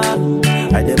superwoman.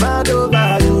 I demand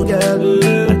over you, girl.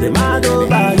 I demand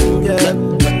over you,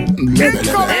 girl.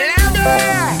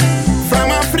 From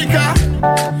Africa,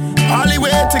 all the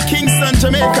way to Kingston,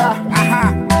 Jamaica.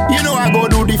 You know I go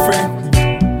do different.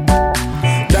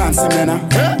 Dancing, man.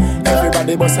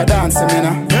 Everybody bust a dancing,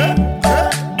 man.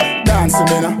 Dancing,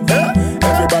 man.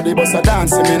 Everybody bust a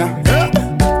dancing, man.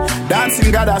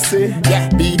 Dancing, God, I say. Yeah.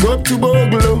 Big up to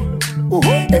Boglo.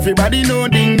 Everybody know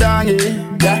ding dong,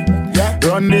 yeah.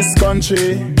 Run this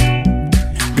country.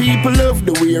 People love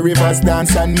the way rivers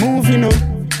dance and move, you know.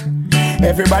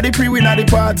 Everybody pre-win at the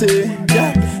party.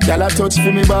 Yeah, y'all a touch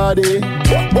for me body.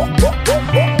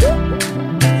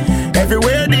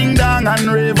 Everywhere ding dong and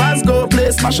ravers go,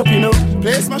 play smash up, you know.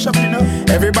 Play smash up, you know.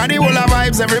 Everybody will have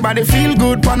vibes, everybody feel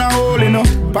good, pan a hole, you know.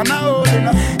 Pan a hole, you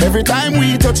know. Every time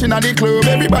we touching at the club,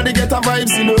 everybody get a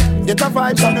vibes, you know. Get a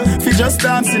vibes, you know. Fi just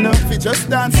dance, you know. Fi just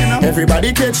dance, you know.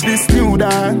 Everybody catch this new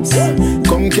dance.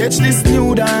 Come catch this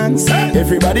new dance.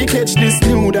 Everybody catch this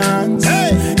new dance.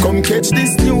 Come catch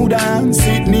this new dance.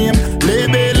 It name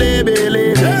Lebe, Lebe,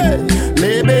 Lebe.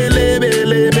 Lebe, Lebe,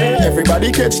 Lebe.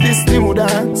 Everybody catch this new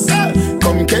dance.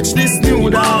 Come catch this new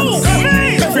dance.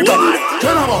 Everybody,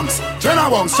 Jenna Bunks, Jenna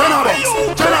Bunks, Jenna Bunks,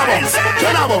 Jenna Bunks,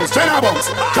 Jenna Bunks, Jenna Bunks,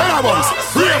 Jenna Bunks,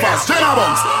 Ravers, Jenna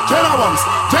Bunks, Jenna Bunks,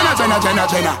 Jenna Bunks,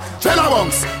 Jenna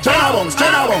Bunks,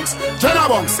 Jenna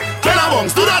Bunks, Jenna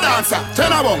Bunks, do the dancer,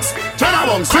 Jenna Bunks, Jenna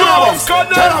Bunks, Jenna Bunks,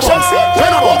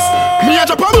 Jenna Bunks. Me a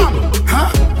Japan, huh?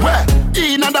 Where?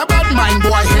 In the bad mind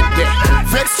boy head there.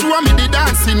 Vex through me the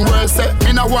dancing world say.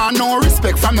 Me no want no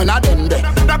respect from none of them there.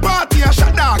 The party a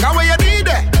shot dog, how you did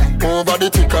there? Over the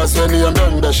tickers when you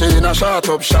done there. She in a shot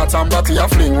up shots and body a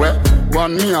fling where.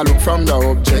 One me a look from the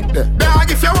object there.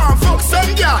 Dog, if you want fuck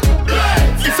some girl,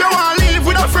 if you want live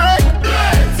with a friend,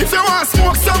 if you want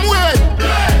smoke some way,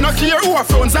 no care who a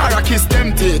phones are a kiss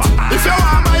them teeth. If you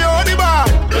want my own the bar,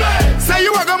 say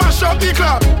you a go mash up the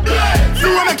club.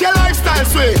 You want make your lifestyle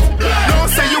sweet. Don't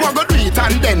say you a go do it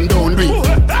and then don't do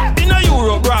it. In a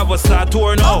Europe, Bravo start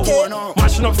tour now.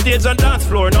 Mashing up stage and dance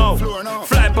floor now.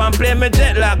 Fly and play me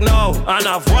jet lag now. And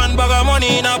have one bag of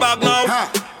money in a bag now.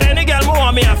 Any girl more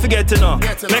want me, I forget to know.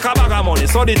 Make a bag of money,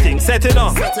 so the thing set it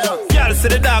up. Girl see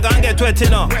the dog and get wet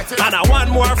it up. And I want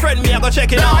more friend, me I go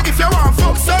check it out. If you want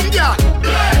fuck some girl,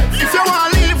 if you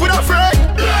want live with a friend,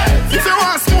 if you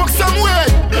want smoke some way,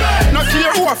 no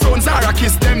care who a phones are a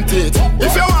kiss them teeth.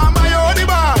 If you want my own the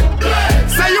bar,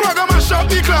 say you a go mash up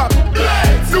the club.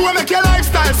 You want make your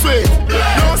lifestyle sweet.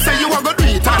 Don't say you a go do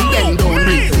it and then don't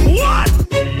do it. What?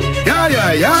 Yeah,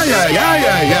 yeah, yeah, yeah, yeah,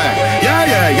 yeah, yeah. Yeah,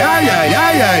 yeah, yeah, yeah,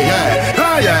 yeah, yeah,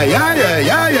 yeah. Yeah, yeah, yeah,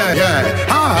 yeah, yeah, yeah.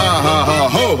 Ha, ha, ha, ha,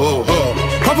 ho, ho,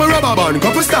 ho. Couple rubber band,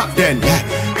 couple stop then,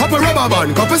 yeah. Couple rubber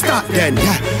band, couple stop then,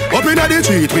 yeah. Up inna the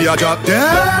street, we a drop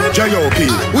dead. J.O.P.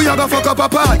 We a go fuck up a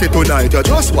party tonight, you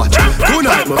just watch.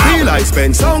 Tonight, me feel I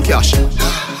spend some cash.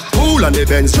 Cool on the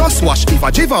Benz, just watch. If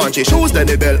a Givenchy shoes, then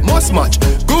the belt must match.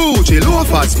 Gucci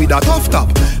loafers with a tough top.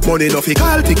 Money no fi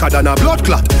call thicker than a blood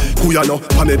clot. Who ya know,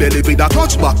 pa me belly with a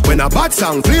clutch back. When a bad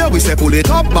sound clear, we say pull it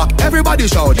up back. Everybody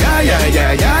shout, yeah, yeah,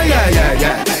 yeah, yeah, yeah, yeah,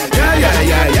 yeah. Yeah, yeah,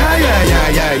 yeah, yeah, yeah, yeah,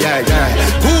 yeah, yeah,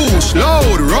 yeah. Push,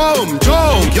 load, rum,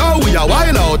 junk. Yo, we a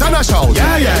wild out and a shout.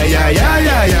 Yeah, yeah, yeah, yeah,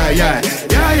 yeah, yeah, yeah.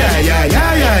 Yeah, yeah, yeah,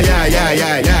 yeah, yeah, yeah, yeah,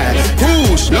 yeah, yeah.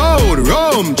 Push, load,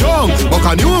 rum, junk. Buck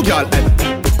a new girl.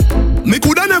 Me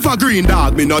coulda never green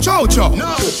dog, me no chow-chow. No.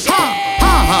 Ha,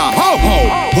 ha, ha, ho,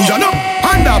 ho. Who ya know?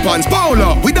 Underpants,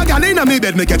 Paolo. With the gal inna me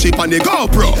bed, me catch it on the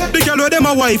GoPro. The gal with them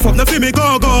a wife up, no fi me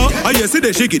go-go. And you see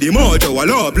the she give the mojo a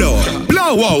low blow.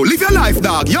 Blow wow, live your life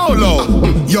dog, YOLO.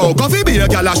 Yo, coffee be a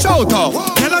gal a shout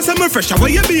out. Tell us I'm fresh, where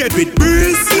you beard with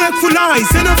breeze. Neck full of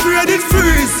ice, and afraid it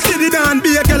freeze. See the down,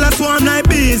 be a gal a swarm like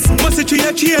bees. Must it tree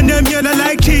a chain, them yellow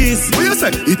like cheese. What you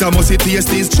say? It a must it taste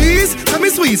this cheese. Tell me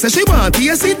sweet, say she want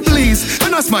taste it please.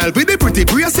 And I smile with the pretty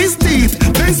braces teeth.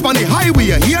 Benz on the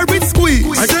highway, here it squeeze.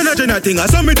 I tell a thing, I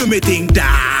saw me do me thing, dog.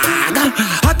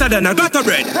 Hotter than a gutter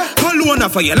bread. Call one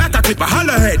for you like a clip a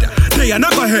hollow head. They are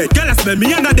not go head, girl smell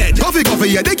me and a dead. Coffee,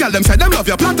 yeah, they girl them say them love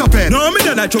your platter pen. No, me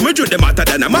done I show me do them hotter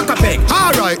than a maca pen.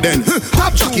 Alright then,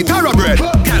 top jockey, thoroughbred.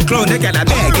 Girl clown, they get a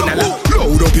bag in a lap.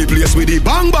 Load up the place with the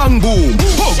bang bang boom.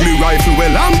 Ugly rifle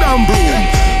with long damn broom.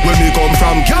 When we come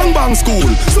from gangbang school,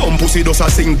 some pussy does a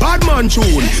sing bad man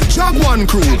tune. Jaguan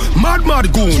crew, mad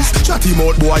goons. Chatty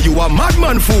mouth boy, you a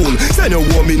madman fool. Send a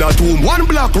woman in a tomb, one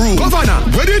black room. Governor,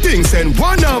 where the thing send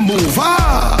one and move.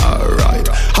 Alright,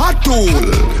 hot tool,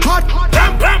 hot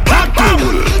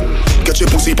tool. Get your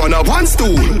pussy on a one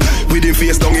stool. With him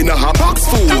face down in a hot box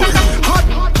full.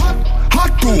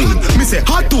 Hot tool, me say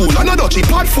hot tool, another cheap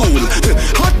hot fool.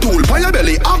 Hot tool, by your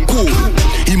belly, hot cool.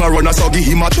 Him a run a soggy,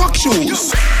 him a truck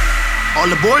shoes. All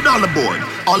aboard, all aboard.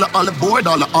 All aboard,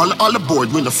 all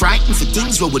aboard. We're not frightened for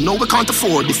things where we know we can't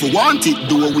afford. If we want it,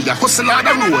 do it, we got hustle on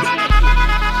the road.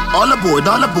 All aboard,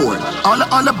 all aboard.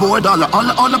 All aboard,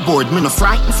 all aboard. Me no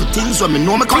frightened for things when me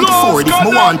know me can't afford. If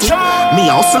me want it, me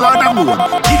hustle on the road.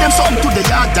 Give them something to the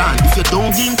yard done. If you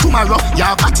don't give tomorrow,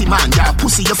 you're batty man, you're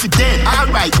pussy, you're dead.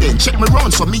 Alright then, check me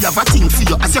round so me have a thing for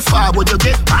you. As you forward you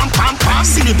get pam pam pam.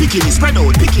 Silly picking it, spread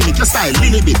out, picking it, your style,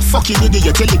 little bit. Fucking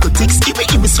idiot, your little ticks. If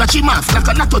me scratch him off like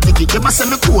a not to ticket. You must say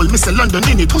me cool, Mr. London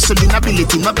in it, hustling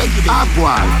ability, my baby. Ah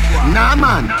boy, nah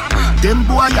man, them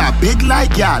boy are big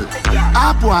like y'all.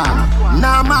 Ah boy,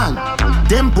 nah man,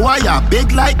 them boy are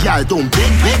big like y'all. Don't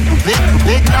big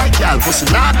like y'all. Pussy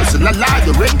la la,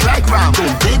 you ring like round.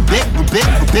 Don't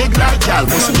big like y'all.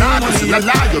 Pussy la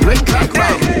la, you ring like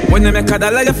round. When they make a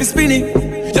dollar, you fi spin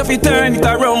it. You fi turn it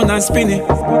around and spin it.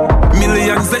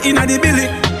 Millions they inna the billy.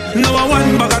 No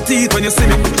one bag of teeth when you see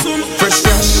me. Fresh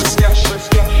cash,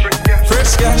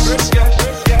 fresh cash,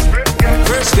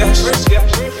 fresh cash.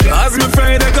 As me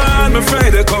Friday gone, me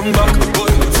Friday come back.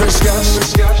 Fresh cash,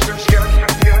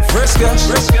 fresh cash.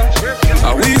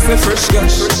 I we say fresh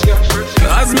cash.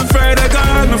 As me Friday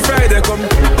gone, me Friday come.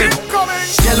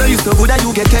 Yellow you so good that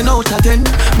you get 10 out of 10.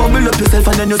 Bubble up yourself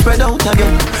and then you spread out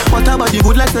again. What about the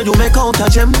good like that you make out of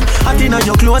gem? I think on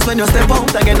your clothes when you step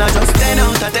out again. I just 10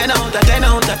 out of 10 out of 10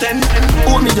 out of 10.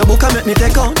 Hold me your book and make me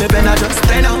take out. Maybe I just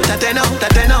 10 out of 10 out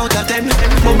of 10 out of 10.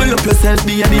 Bubble up yourself,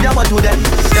 be and what to them.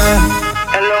 Yeah.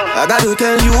 Hello. I got to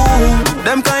tell you,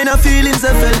 them kind of feelings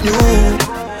I felt new.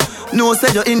 No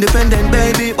say you're independent,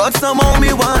 baby, but somehow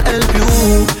me want help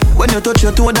you. When you touch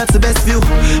your toe, that's the best view.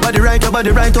 Body right, how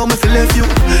me feel left you.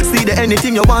 See the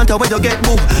anything you want, or when you get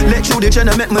boo. Let you the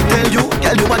channel make me tell you.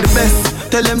 Girl, you are the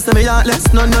best. Tell them say me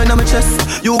heartless, none on my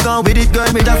chest. You gone with it,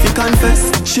 girl, me that fi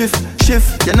confess. Shift,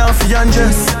 you're not fi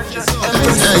undress.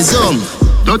 Hey, some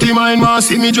dirty mind want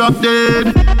see me drop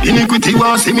dead. Iniquity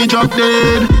want see me drop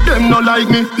dead. Them no like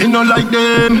me, me no like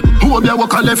them. Who up your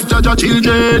walk a left judge your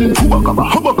children?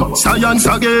 Science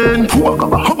again.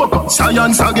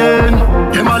 Science again.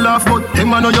 Them a laugh but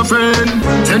them a know your friend.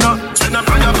 Send a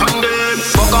prayer from them.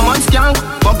 Pokemon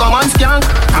skank.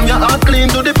 I'm your heart clean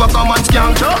to the Pokemon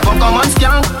skank. Pokemon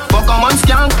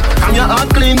skank. I'm your heart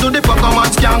clean to the Pokemon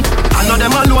skank. I know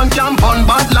them alone can burn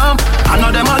bad lamp. I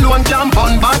know them alone can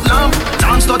burn bad lamp.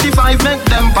 Chance 35 make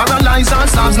them paralyze and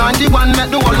Psalms 91 make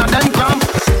the whole of them cramp.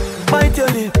 Bite your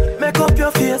lip, make up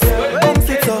your face. Bounce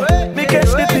it up, me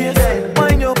catch the pace.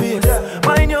 Mind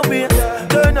your pace,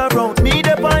 turn around, me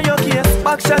dip on your case.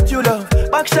 Backshot you love,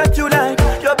 backshot you like.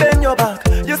 You bend your back,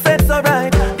 you said so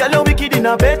right. Girl, you wicked in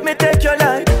a bed, me take your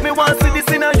life. Me want see this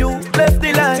in a you, left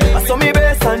the line. I saw me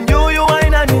best and you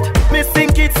whine on it. Me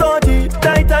sink it so deep,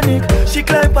 Titanic. She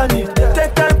climb on it,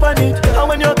 take time on it. And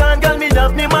when you're gone, girl, me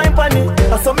love me mind on it.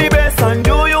 I saw me best and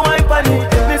you whine on it.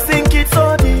 Me sink it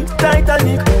so deep,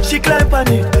 Titanic. She climb on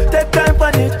it, take time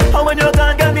on it. And when you're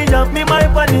gone, girl, me love me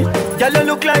mind on it. Girl, you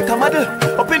look like a model.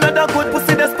 Up in a good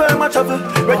pussy, the sperm a travel.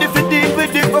 Ready for deal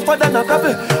with it, rougher than a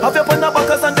gravel. Have your on the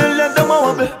backers and the length them a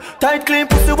wobble. Tight, clean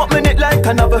pussy, what me knit like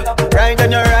a novel. Ride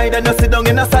and you sit down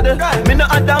in a saddle. Me no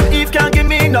Adam Eve can't give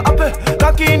me no apple.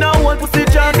 Cocky in a whole pussy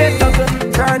jar get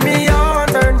tackled. Turn me on,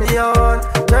 turn me on.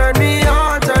 Turn me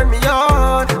on, turn me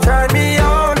on. Turn me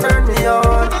on, turn me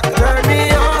on. Turn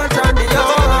me on, turn me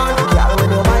on. Girl,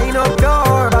 when you wind up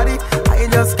your body, I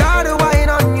just gotta wine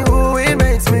on you. It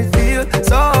makes me feel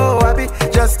so happy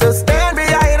just to stand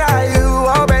behind you,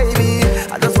 oh baby.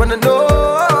 I just wanna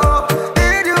know,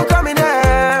 did you come in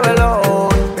here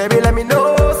alone? Baby, let me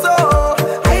know so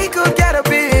I could get up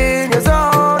in your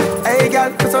zone. Hey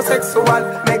girl, you're so sexual,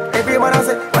 make everyone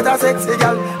say what a sexy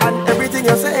girl. And everything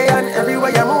you say and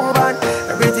everywhere you move and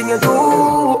everything you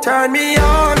do. Turn me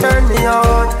on, turn me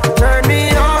on. Turn me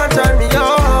on, turn me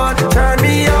on. Turn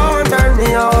me on, turn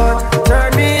me on.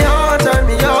 Turn me on, turn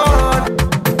me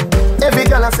on. Every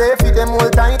girl I say feed them all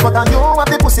tight, but I you have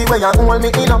the pussy where you hold me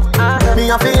in up. Me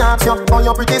have to ask you, how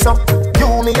you pretty so. You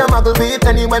me a muggle beat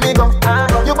anywhere me go.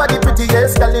 You are the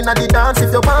prettiest girl in the dance.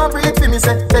 If you want breathe for me,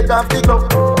 say take off the glove.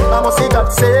 I must see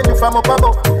God say you from up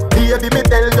above. Baby me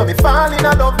tell you me fall in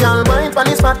love. Y'all mind pon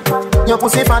this fat, your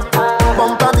pussy fat,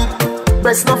 bump a bit,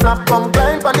 breast no flap, come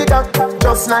climb pon the cock,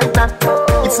 just like that.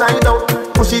 It's slide out,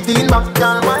 push it in back,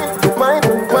 y'all mind, mind,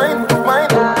 mind,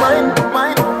 mind, mind,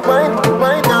 mind, mind,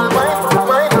 mind, y'all mind,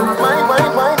 mind, mind, mind,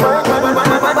 mind,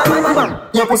 mind, mind,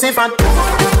 your pussy fat.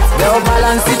 Yo,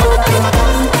 balance it up.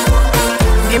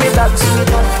 Give me that.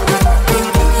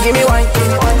 Give me wine.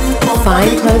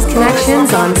 Find Close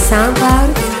Connections on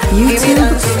SoundCloud,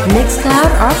 YouTube,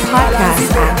 Mixcloud, or podcast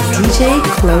at DJ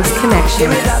Close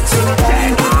Connections.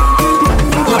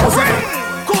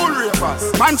 Cool ravers,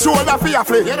 man shoulder for your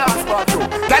flick.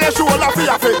 Tell your shoulder for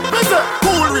your flick.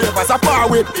 Cool ravers, a far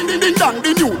away. Ding ding ding dong,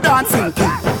 the new dancing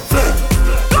king.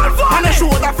 And the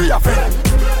shoulder for your friend.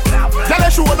 Tell the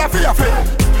shoulder for your friend.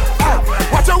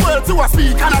 Watch your words to a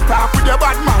speak and attack with your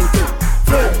bad mouth.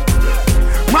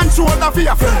 Man shoulder for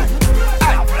your friend.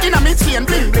 In a me chain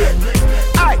bling bling.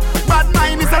 Bad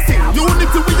mind is a sin.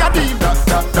 Unity we a deal.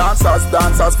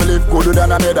 Dancers feel it good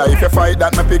than another. If you fight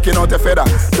that, me picking out a feather.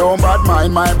 Don't bad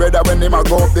mind my brother when them a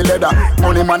go up the ladder.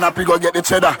 Money man up, you go get the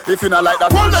cheddar. If you not like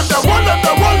that, hold them there, hold them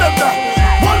there, hold them there.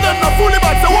 Hold them there, fully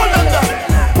back, so hold them there.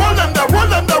 Hold them there,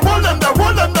 hold them there, hold them there,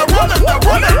 hold them there, hold them there,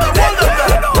 hold them there, hold them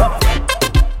there.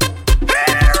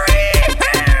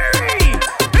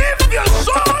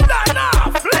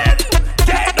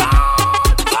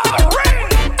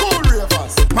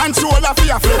 Man shoulder for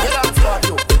your friend.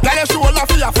 Girl your shoulder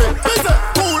for your friend.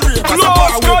 Cool rave as a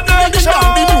power wave. Make the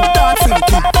down the new dancing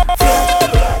king.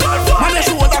 Man your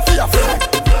shoulder for your friend.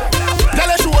 Girl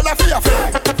your shoulder for your friend.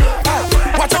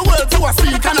 Watch your words to a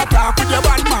speak and attack with your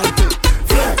bad man.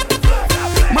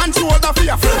 Man shoulder for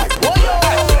your friend.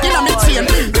 In a me chain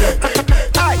bling.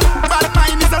 Bad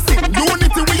mind is a sin.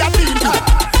 Unity we are dealing.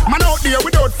 Man out there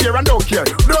without fear and don't care.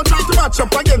 Don't try to match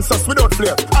up against us without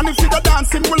flair. And if you go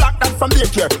dancing, we'll lock that from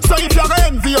daycare. So if you're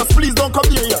envious, please don't come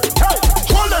near here. Hey,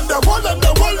 hold them there, hold them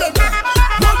there, hold them there.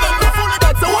 Hold them there, fully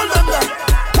back, so hold them there.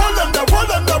 Hold them there, hold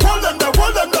them there, hold them there,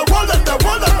 hold them there, hold them there,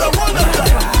 hold them there, hold them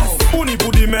there. Uni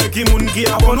budi melki mungi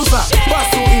abonusa.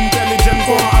 Pasu intelligent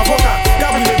for avocat.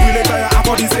 Gabile bile kaya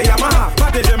apodi se Yamaha.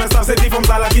 Pate jeme sa se di from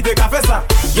sala kite kafesa.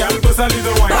 Girl, just a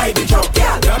little wine. Ride the truck,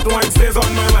 girl. That wine stays on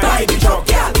my mind. Ride the truck,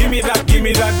 girl. Give me that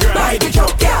girl. Ride the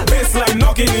truck, girl. Baseline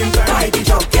knocking in time. Ride the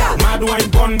truck, girl. Mad wine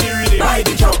pon the rhythm. Ride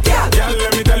the truck, girl. Girl,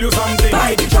 let me tell you something.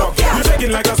 Ride the truck, girl. You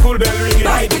shaking like a school bell ringing.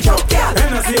 Ride the truck, girl.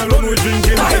 And I see alone with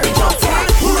drinking. Ride the truck, girl.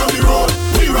 Who run the road?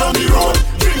 We run the road.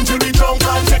 Drink till we drunk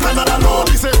and take another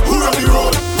load. We say, who run the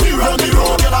road? We run the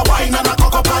road. Get a wine and a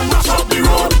cock up and mash up the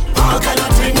road. All kind of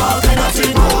thing, all kind of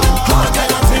thing. All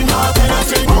kind of thing, all kind of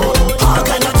thing. All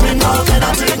kind of thing, all kind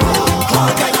of thing.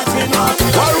 All kind of thing, all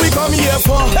kind of thing. What we come here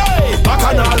for?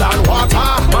 Bacchanal and water.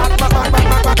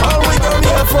 All we come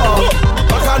here for?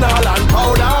 Bacchanal and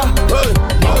powder.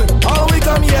 All we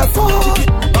come here for?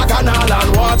 Bacchanal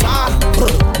and water.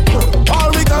 All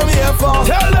we come here for?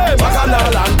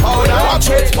 Bacchanal and powder. Watch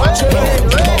it, watch it.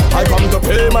 I come to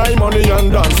pay my money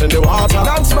and dance in the water.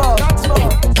 Dance more.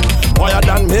 Why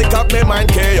than make up my mind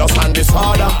chaos and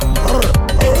disorder.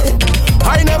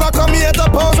 I never come here to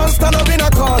pose and stand up in a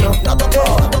corner.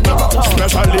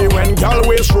 Especially when girl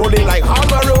waist rolling like hard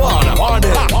marijuana.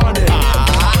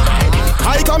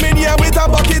 I come in here with a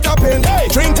bucket of paint.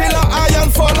 Drink till I iron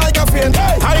fall like a faint.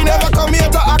 I never come here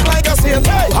to act like a saint.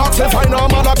 Ask if I know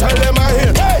mother, tell them I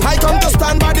hate. I come to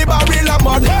stand by the barrel of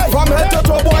mud. From head to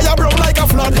toe, boy, I broke like a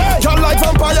flood. Y'all like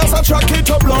vampires attracted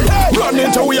to blood. Run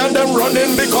into we and them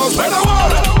running because when I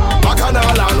want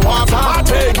Bacchanal and water.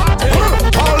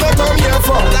 All they come here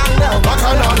for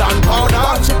Bacchanal and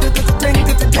powder.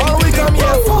 All we come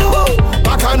here for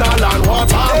Bacchanal and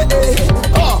water.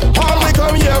 All we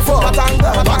come here for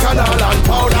Bacchanal and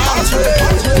powder.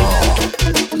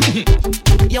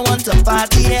 You want to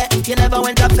party, yeah? You never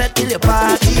went to fed till you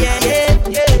party,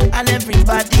 yeah. And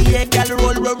everybody, yeah, girl,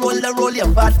 roll your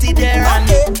body there. And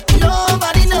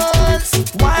nobody knows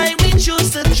why we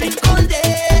choose to drink all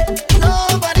day.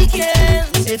 Nobody cares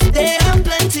if they have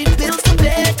plenty bills to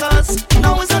pay. Cause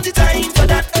now is not the time for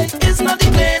that. It's not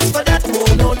the place for that.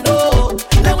 Oh no.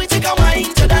 Then we take a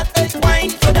wine to that.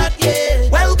 Wine for that, yeah.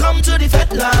 Welcome to the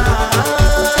Fed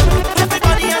land.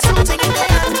 Everybody has something in their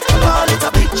hand. Call it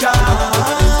a big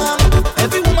jam.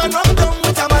 Every woman run down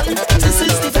with a man. This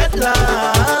is the Fed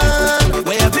land,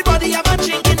 where everybody have a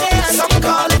drink in their hand. Some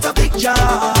call it a big jam.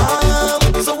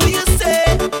 So what you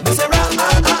say? Me say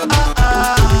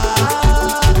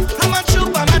I'm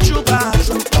a trooper.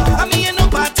 I mean you no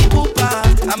party pooper.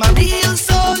 I'm a real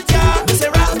soldier. Me say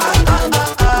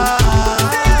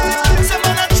say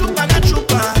man a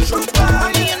trooper.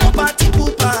 I mean you no party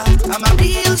pooper. I'm a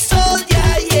real soldier,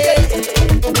 yeah.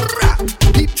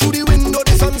 Peep through the window,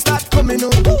 the sun start coming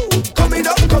up. Coming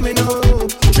up.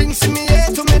 Drinks in me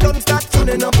head to me don't start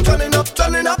turning up.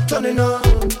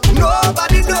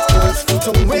 Nobody knows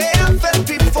the way I felt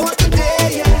before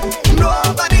today, yeah.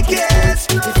 Nobody cares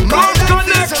if my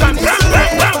life is on this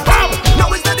way.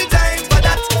 Now it's not the time for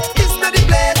that. It's not the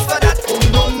place for that. Oh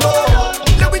no.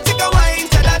 Let me take a wine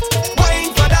to that.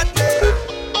 Wine for that, yeah.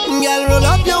 Girl, roll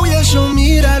up your waist, show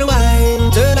me that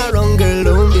wine. Turn around, girl,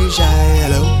 don't be shy.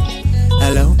 Hello.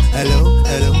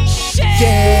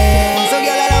 Yeah. So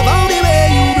girl, I love all the way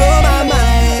you blow my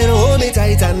mind. Hold me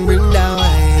tight and bring that wine.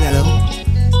 Hello.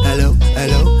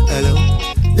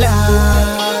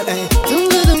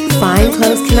 Find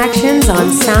Close Connections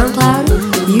on SoundCloud,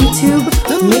 YouTube,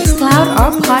 Mixcloud,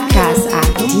 or podcast at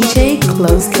DJ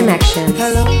Close Connections.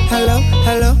 Hello, hello,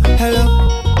 hello, hello.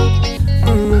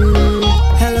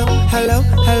 Hello, hello,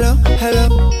 hello, hello.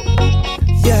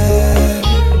 Yeah,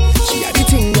 she had the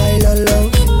thing I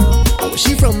love. How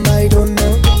she from I don't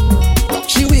know. Rock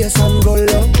she waist and go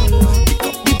low. Pick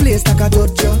up the place like a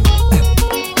dojo.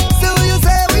 So what you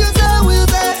say, what you say, what you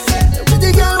say?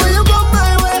 Pretty girl, when you come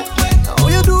my way. How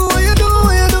you do, what you do,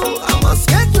 what you do? I must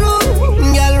get through.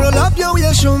 Girl, roll up your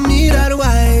waist, show me that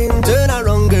wine. Turn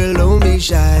around, girl, don't be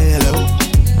shy. Hello,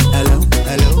 hello,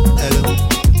 hello, hello.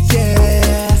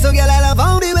 Yeah, so girl, I love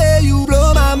how the way you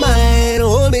blow my mind.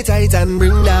 Hold me tight and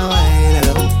bring that wine.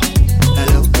 Hello,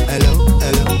 hello, hello,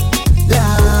 hello.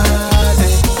 Lord,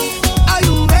 hey. Are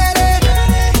you ready?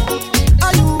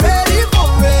 Are you ready for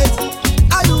it?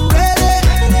 Are you ready?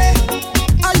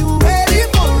 Are you ready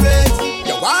for it?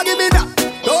 You want give me that?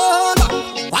 Don't back.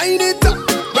 Wind it up,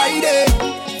 right there.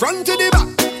 Front to the back.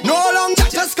 No long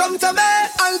chat, just come to me.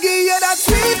 I'll give you that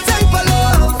sweet type of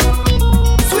love.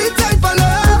 Sweet type of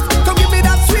love. Come give me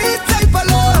that sweet type of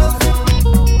love.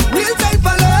 Real type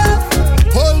of love.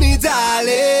 Hold me,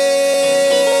 darling.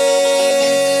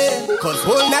 Cause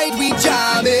whole night we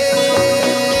jamming.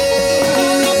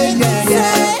 Yeah,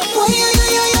 yeah.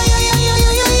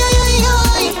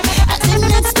 I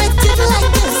didn't expect it like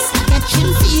this.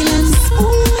 Catching feelings,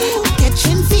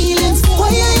 catching feelings. I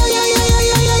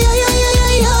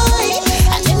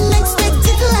didn't expect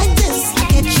it like this.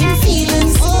 Catching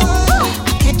feelings,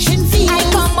 catching feelings.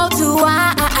 I come out to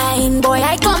wine, boy.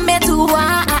 I come here to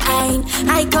wine.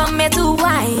 I come here to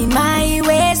wine. My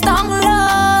waist down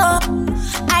low.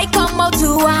 I come out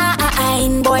to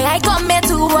wine, boy. I come here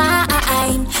to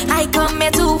wine. I come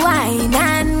here to wine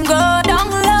and go down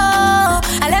low.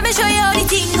 And let me show you how the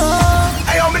thing go.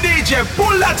 Hey, I'm a DJ,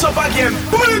 pull that up again.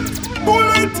 Pull it,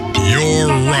 pull it. You're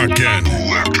rockin'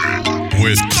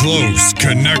 with Close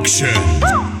Connection.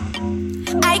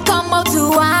 I come out to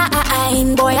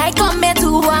wine, boy. I come here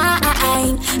to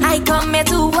wine. I come here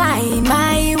to wine.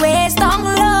 My waist down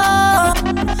low.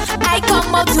 I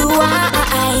come out to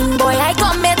wine, boy. I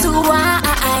come here to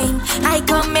wine. I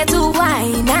come here to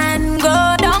wine and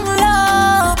go down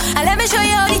low. And let me show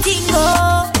you how the thing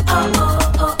go.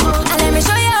 And let me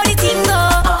show you how the thing go.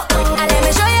 And let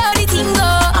me show you how the thing go.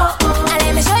 And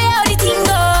let me show you how the thing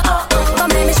go.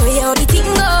 Come, let me show you how the thing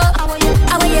go.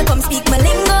 I want you come speak my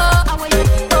lingo.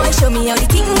 Boy, show me how the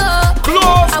thing go.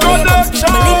 Close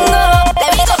Connection. Let me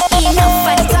go. Enough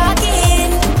for the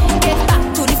talking. Get back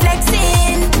to the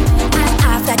flexing. And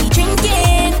after the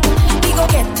drinking, we go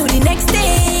get to the next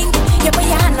thing. You put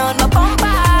your hand on my bumper.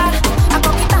 I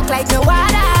pop it back like no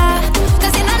water.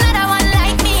 Cause ain't another one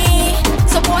like me.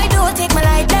 So boy, don't take my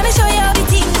life. Let me show you how the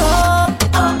thing go.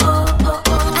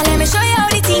 And let me show you how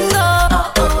the thing go.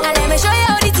 And let me show you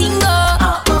how the thing go.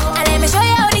 And let me show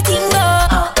you how the thing go.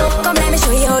 Come, let me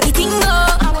show you how the thing go.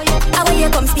 I want you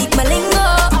come speak my lingo.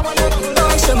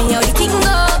 Boy, show me how the thing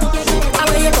go. I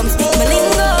want you come speak my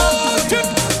lingo.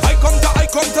 I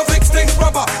come to fix things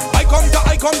proper. I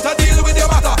come to deal with your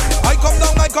matter. I come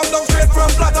down straight from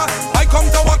platter. I come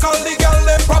to walk all the girl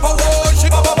them proper. Oh, she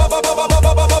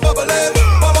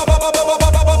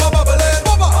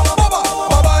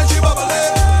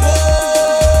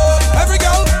every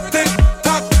girl tick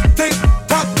tock, tick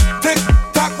tock, tick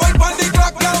tock. Wait on the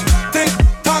clock, girl. Tick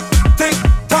tock, tick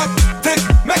tock, tick.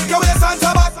 Make your waist and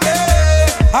back,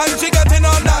 yeah. And she getting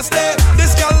on that stay.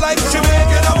 This girl like she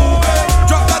making a movie.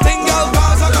 Drop that thing, girl,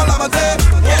 cause I calamity.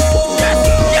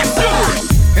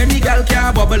 Any gal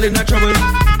can't bubble in a trouble.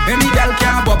 Any gal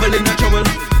can't bubble in a trouble.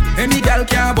 Any gal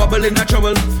can't bubble in a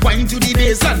trouble. Wine to the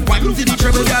bass and wine to the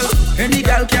treble, gal. Any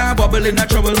gal can't bubble in a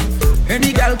trouble.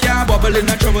 Any gal can't bubble in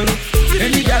a trouble.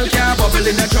 Any gal can't bubble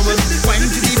in a trouble. Wine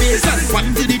to the bass and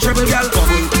wine to the treble, gal.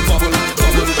 Bubble, bubble,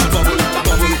 bubble, bubble,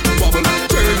 bubble, bubble.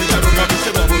 Turn it around, it's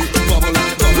a bubble, bubble,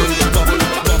 bubble, bubble,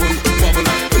 bubble, bubble.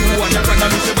 You want to run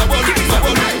and it's a bubble,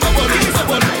 bubble, bubble, bubble,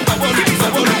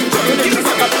 bubble, bubble. Turn it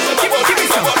around.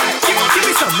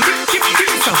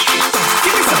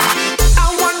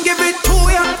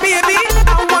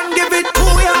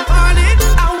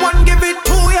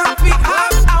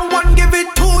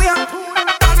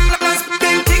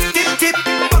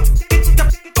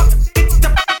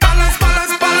 Balance,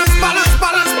 balance, balance, balance.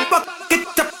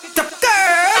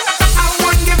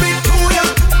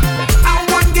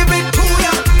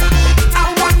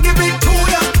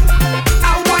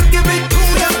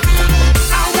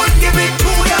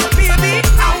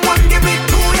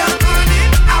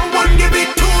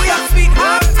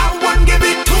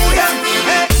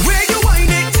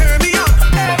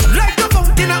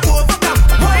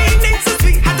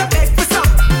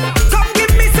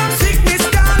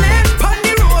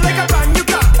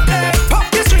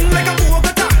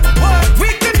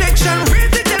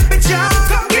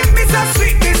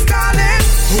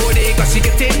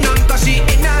 getting on, cause she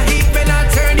in a heat, when I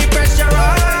turn the pressure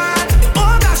on.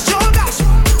 Oh gosh,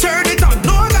 turn it on,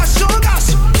 oh gosh.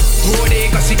 Oh they,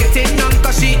 cause she getting on,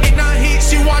 cause she in a heat,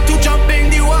 she want to jump in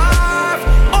the wharf.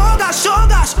 Oh gosh,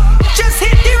 just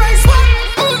hit the race one.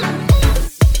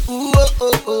 Ooh,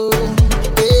 oh, oh,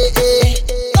 hey, hey.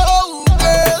 Oh,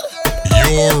 girl.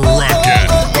 You're rockin'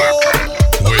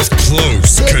 with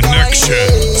Close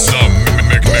Connections, the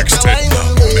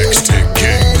mixtape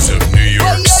kings of New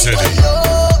York City.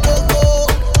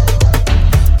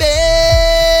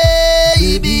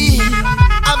 Baby,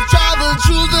 I've traveled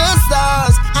through the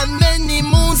stars and many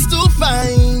moons to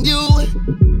find you.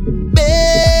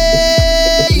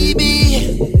 Baby,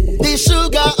 the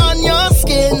sugar on your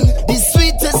skin, the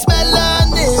sweetest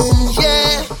melanin,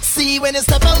 yeah. See when you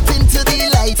step out into the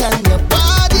light and your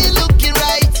body looking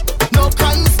right, no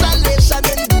constellation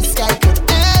in the sky could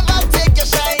ever take your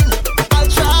shine. I'll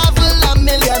travel a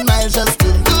million miles just to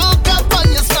look up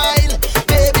on your smile.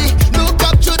 Baby, look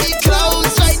up to the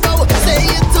clouds right now. Say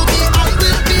it to me, I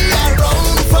will be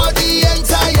around for the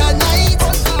entire night.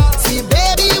 See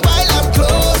baby, while I'm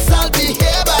close, I'll be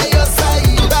here by your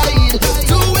side.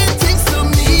 Doing things to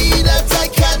me that I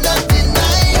cannot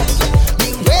deny. The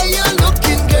way you're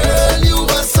looking, girl, you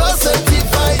are so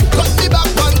certified. Cut me back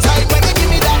one time when you give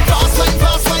me that fast wine.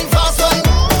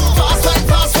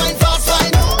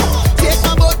 Take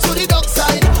my boat to the dock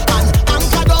side and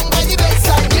anchor down by the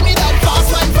bedside. Give me that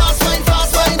fast wine.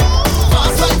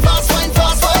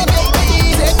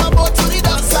 Baby, take my boat to the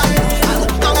dock side and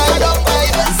anchor down by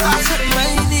the bedside. Something I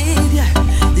need, yeah.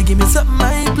 You give me something I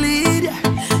bleed, yeah.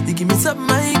 You give me something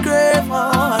I crave,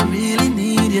 oh, I really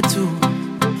need you too.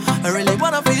 I really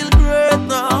wanna feel great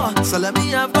now, so let me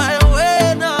have my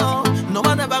way now. No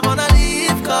one ever gonna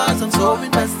leave, cause I'm so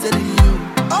invested in you.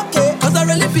 Okay, cause I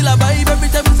really feel a vibe every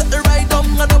time you set the right down.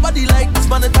 And nobody like this,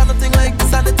 man, it's nothing like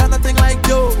this, and it's nothing like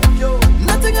you.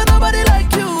 Nothing and nobody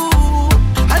like you.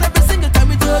 And every single time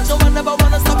we touch, no one ever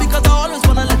wanna stop, because I always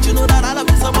wanna let you know that I love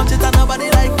you so much, it's nobody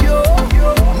like you.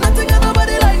 Nothing and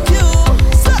nobody like you.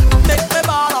 So make me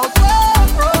ball out.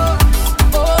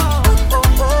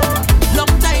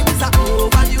 Long time is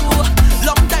over you.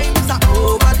 Long time is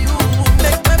over you.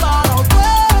 Make me ball out.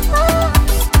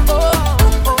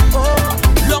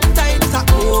 Long time is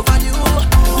over you.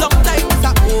 Long time is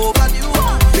over you.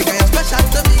 Because you're special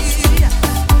to me.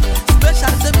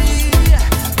 Special to me.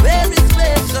 Very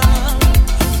special.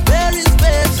 Very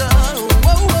special.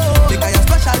 Whoa, whoa. Because you're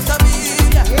special to me.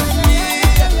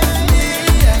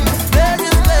 Very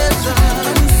special.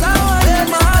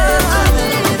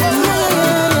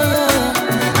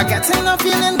 I got enough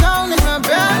feeling down in my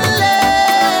belly.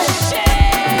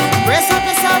 Brace up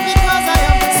yourself because I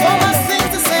have so much things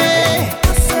to say.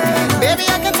 Baby, I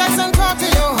can text and talk to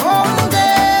you whole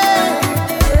day.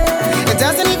 It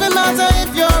doesn't even matter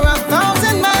if you're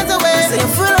 1,000 miles away. Say you're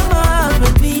full of my heart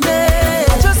with me, I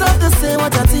just have to say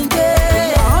what I think. I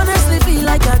honestly feel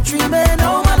like I'm dreaming.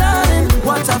 Oh my darling,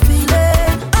 what I'm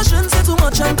feeling. I shouldn't say too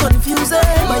much, I'm confusing.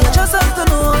 But you just have to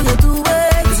know how you do it.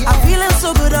 I'm feeling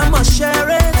so good, I must share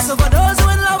it. So for those who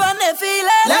in love and they feel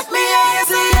it, Let me hear you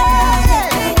say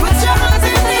yeah. Put your hands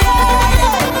in the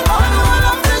air. All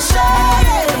of the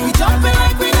shade. We jumping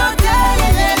like we don't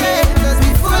care. Cause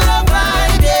we full of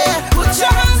vibe, yeah. Put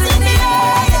your hands in the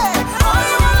air.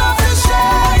 All of the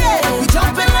shade. We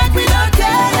jumping like we don't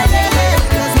care.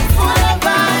 Cause we full of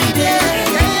vibe, yeah.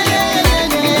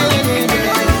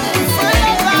 We full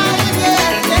of vibe,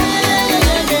 yeah.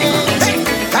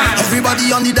 Everybody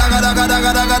on the daga.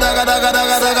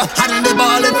 And the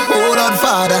ball and hold on,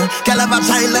 father. Girl have a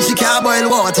child that she can't boil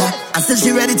water. And still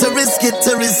she ready to risk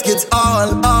it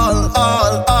all.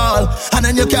 And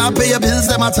then you can't pay your bills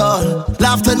them at all.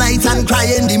 Laugh tonight and cry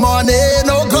in the morning.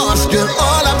 Oh gosh, girl,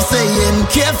 all I'm saying,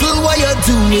 careful what you're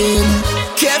doing.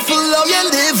 Careful how you're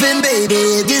living,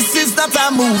 baby. This is not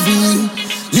a movie.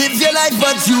 Live your life,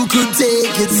 but you could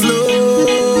take it slow.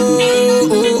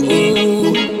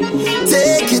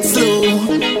 Take it slow.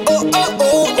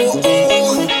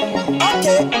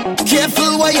 Okay.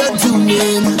 Careful what you're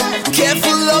doing.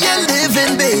 Careful how you're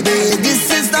living, baby.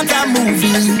 This is not a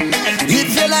movie.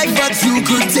 Live your life, but you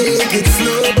could take it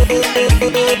slow.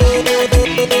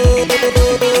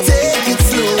 Take it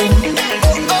slow.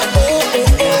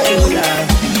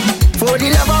 For the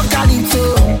love of Calypso,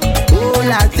 oh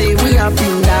latte, we are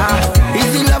finger.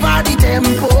 Is the love of the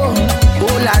tempo,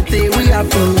 oh latte, we are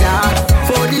finger.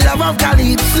 For the love of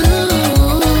Calypso.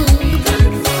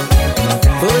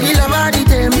 For the love of the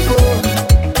tempo.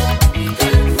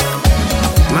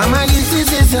 Mama used to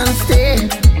say son stay.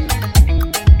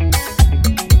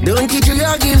 Don't give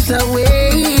your gifts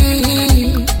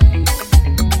away.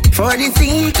 For the thing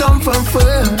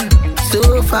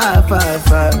so far, far,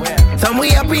 far.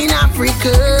 Somewhere up in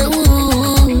Africa.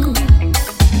 Ooh.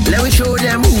 Let me show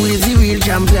them who is the real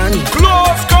champion.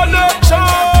 Close connection.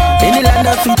 In the land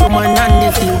of Superman and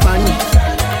the Symphony.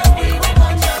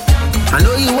 I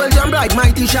know you will jump like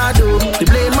mighty shadow. The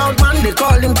blame out man, they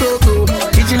call him Coco.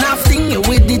 Teaching half thing you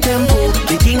with the tempo.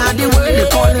 The king of the world, they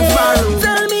call him Sparrow.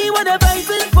 Tell me what they're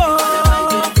fighting for.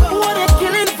 What they're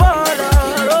killing for.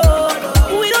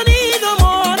 We don't need no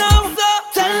more now. So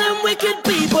tell them wicked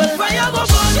people. Fire go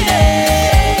burn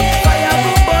them. Fire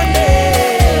go burn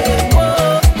them.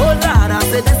 Oh Lord, I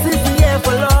said this is the year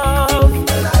for love.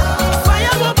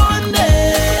 Fire go burn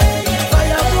them.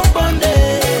 Fire go burn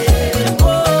them.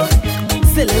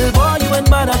 Say little boy, you ain't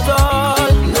bad at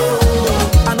all. No,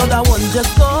 another one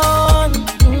just gone.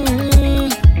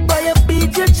 Boy, you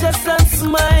beat your chest and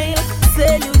smile.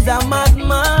 Say you's a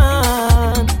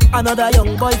madman. Another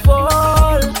young boy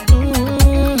fall.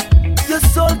 Your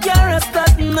soul can't rest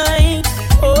at night.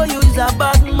 Oh, you's a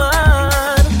bad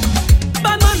man.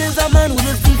 Bad man is a man who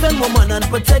will defend woman and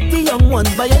protect the young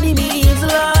ones by any means,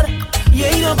 Lord.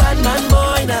 Yeah, you no bad man,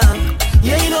 boy, now.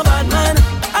 Yeah, you no bad man.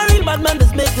 A real bad man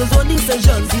just make his own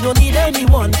decisions. He don't need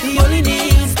anyone, he only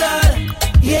needs God.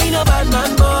 Yeah, you no bad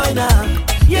man, boy, now.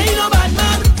 Yeah, you no bad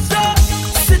man. So,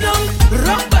 sit down,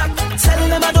 rock back. Tell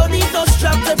them I don't need no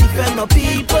strap to defend my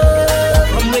people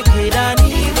from wicked and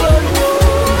evil.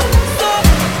 So,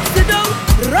 sit down,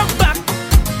 rock back.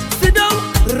 Sit down,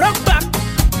 rock back.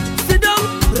 Sit down,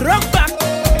 rock back.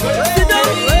 Sit down,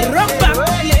 rock back.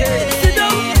 Sit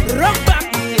down, rock back.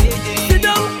 Sit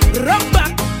down, rock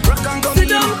back. Sit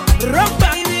down, rock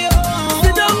back.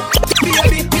 Sit down.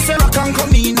 Baby, me say rock and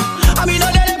come in. I mean, no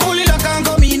they pull it rock and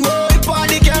come in. Whoa, if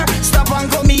party car stop and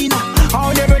come in.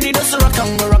 How they ready to rock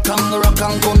and come in. Rock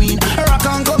and come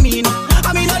in.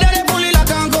 I mean, no they pull it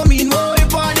rock and come in. Whoa, if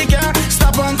party car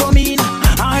stop and come in.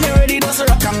 How they ready to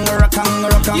rock and come in.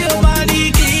 Your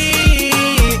body clean,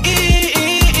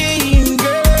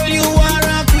 girl, you are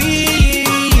a queen.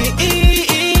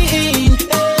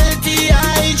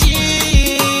 LTIG.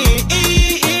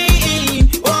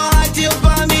 Want you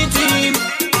for me team.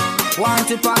 Want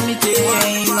you for me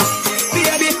team.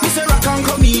 Baby, me say rock and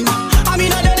come in. I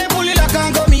mean, I don't pull it rock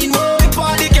and come in. Whoa, if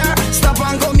party car stop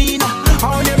and come in.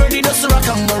 How they ready to rock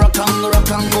and come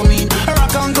in.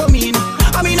 Rock and come in.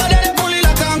 I mean, I don't pull it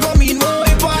rock and come in. Whoa,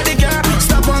 if party car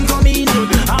stop and come in.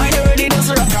 How they ready to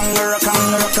rock and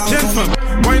Gentlemen,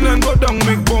 wine and go down,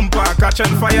 make bumper, catch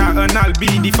and fire, and I'll be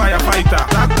the firefighter.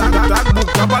 That book,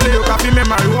 kabale yo kafi me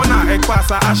marijuana, ek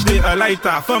pasa Ashley a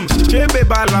lighter. Femme, chebe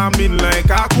bala min like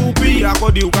a coupi,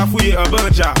 akodi yo kafuye a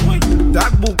banja.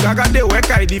 That book, agade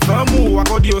wekai di famu,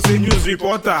 akodi yo se news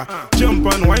reporter. Jump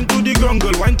and wine to the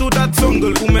grungle, wine to that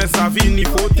songle, kume sa vini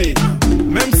fote.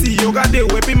 Même si yo gade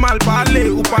wepi mal parle,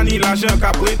 ou pani l'argent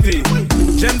ka prêté.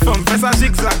 Jeune femme, fais ça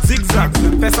zigzag, zigzag,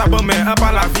 fais ça bon mais un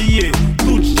pas la vie.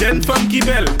 Toute jeune femme qui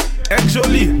belle, est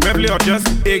jolie, même les just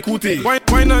écoutez.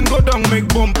 Wine and go down, make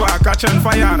bumper, catch and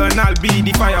fire, and I'll be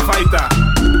the firefighter.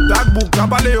 That book,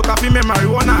 kabale yo kafi me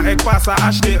marijuana, ek pasa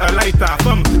Ashley a lighter.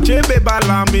 Femme, chebe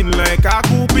bala min like a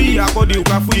coupi, akodi yo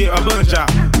kafuye a banja.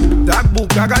 That book,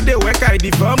 agade wekai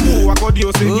di famu, akodi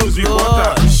yo se news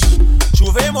reporter.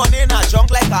 Trouve money in a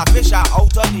junk like a fish out on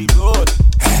the road.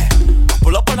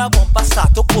 Pull up on a bumper,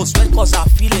 start to post when cause I'm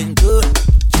feeling good.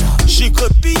 She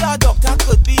could be a doctor,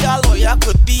 could be a lawyer,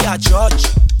 could be a judge.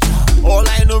 All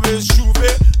I know is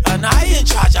Juve, and I ain't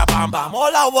charge of bam bam.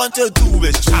 All I want to do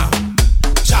is jam,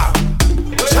 jam,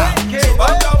 jam. Jam,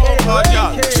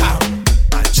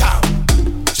 jam,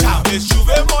 jam. It's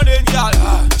Juve money, y'all.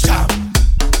 Jam,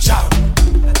 jam,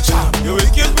 jam. You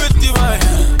wicked with the man.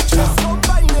 Jam,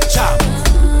 jam,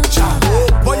 jam.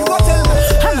 Boy, you go tell me.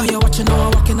 I know you're watching, now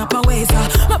I'm walking up my ways.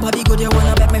 My body good, you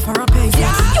wanna bet me for a pace.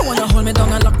 You wanna hold me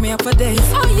down and lock me up for days.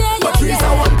 Oh yeah, yeah, but yeah.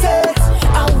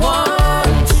 I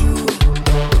want you,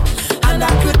 and I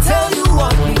could tell you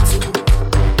want me to.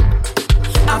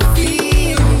 I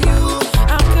feel you,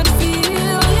 I could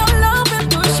feel your love and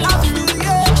push. I feel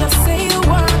you. Just say you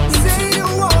want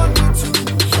me to.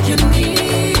 You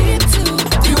need to.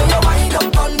 You when you wind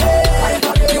up on me,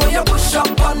 you when you push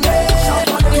up on me,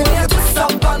 you when you twist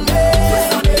up on me.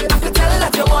 I could tell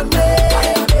that you want me.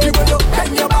 You when you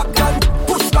bend your back and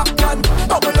push back and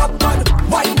bubble up and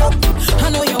wind up. I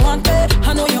know you want it,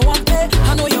 I know you want it,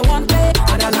 I know you want it,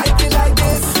 and I like it like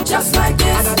this, just like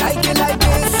this.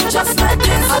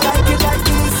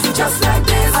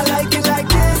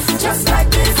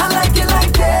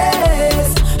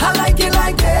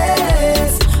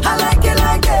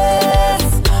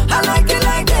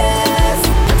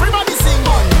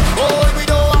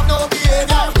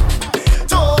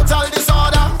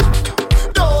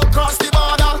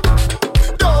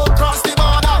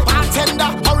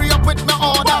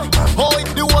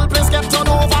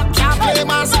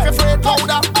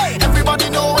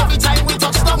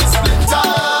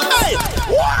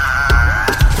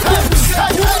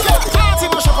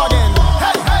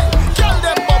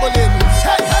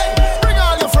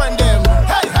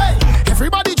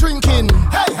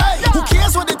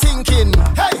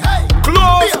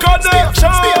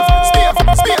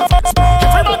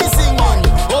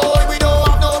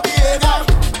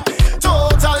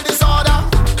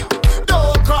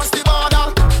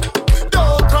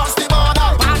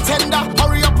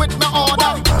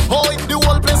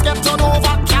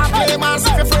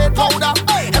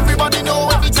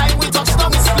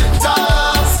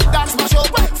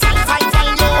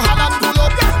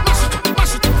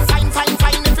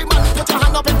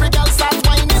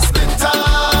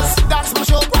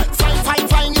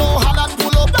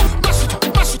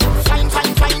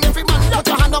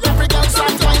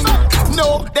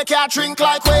 They can't drink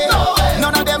like we.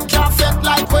 None of them can't fit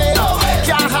like we.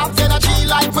 Can't have energy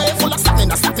like we. Full of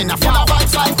stamina, full of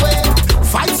vibes like we.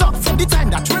 Vibes up from the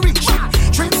time that we reach.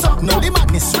 Drinks up, now the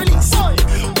madness release.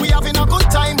 We having a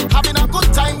good time,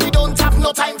 we don't have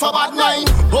no time for bad mind.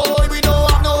 Boy, we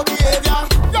don't have no behavior.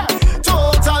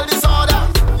 Total disorder.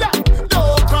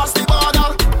 Don't cross the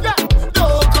border.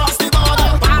 Don't cross the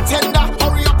border. Bartender,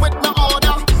 hurry up with my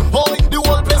order. Boy, the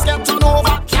whole place get turned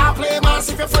over. Can't play mass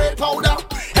if you're afraid powder.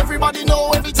 Everybody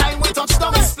know every time we touch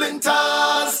them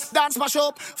splinters. Dance mash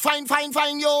up, fine,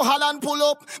 yo, Holland pull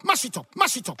up. Mash it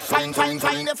up, fine.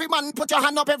 Every man put your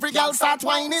hand up, every girl start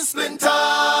whining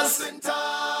splinters.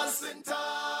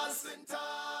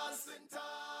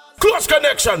 Close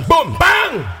connection, boom,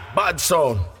 bang, bad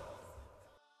sound.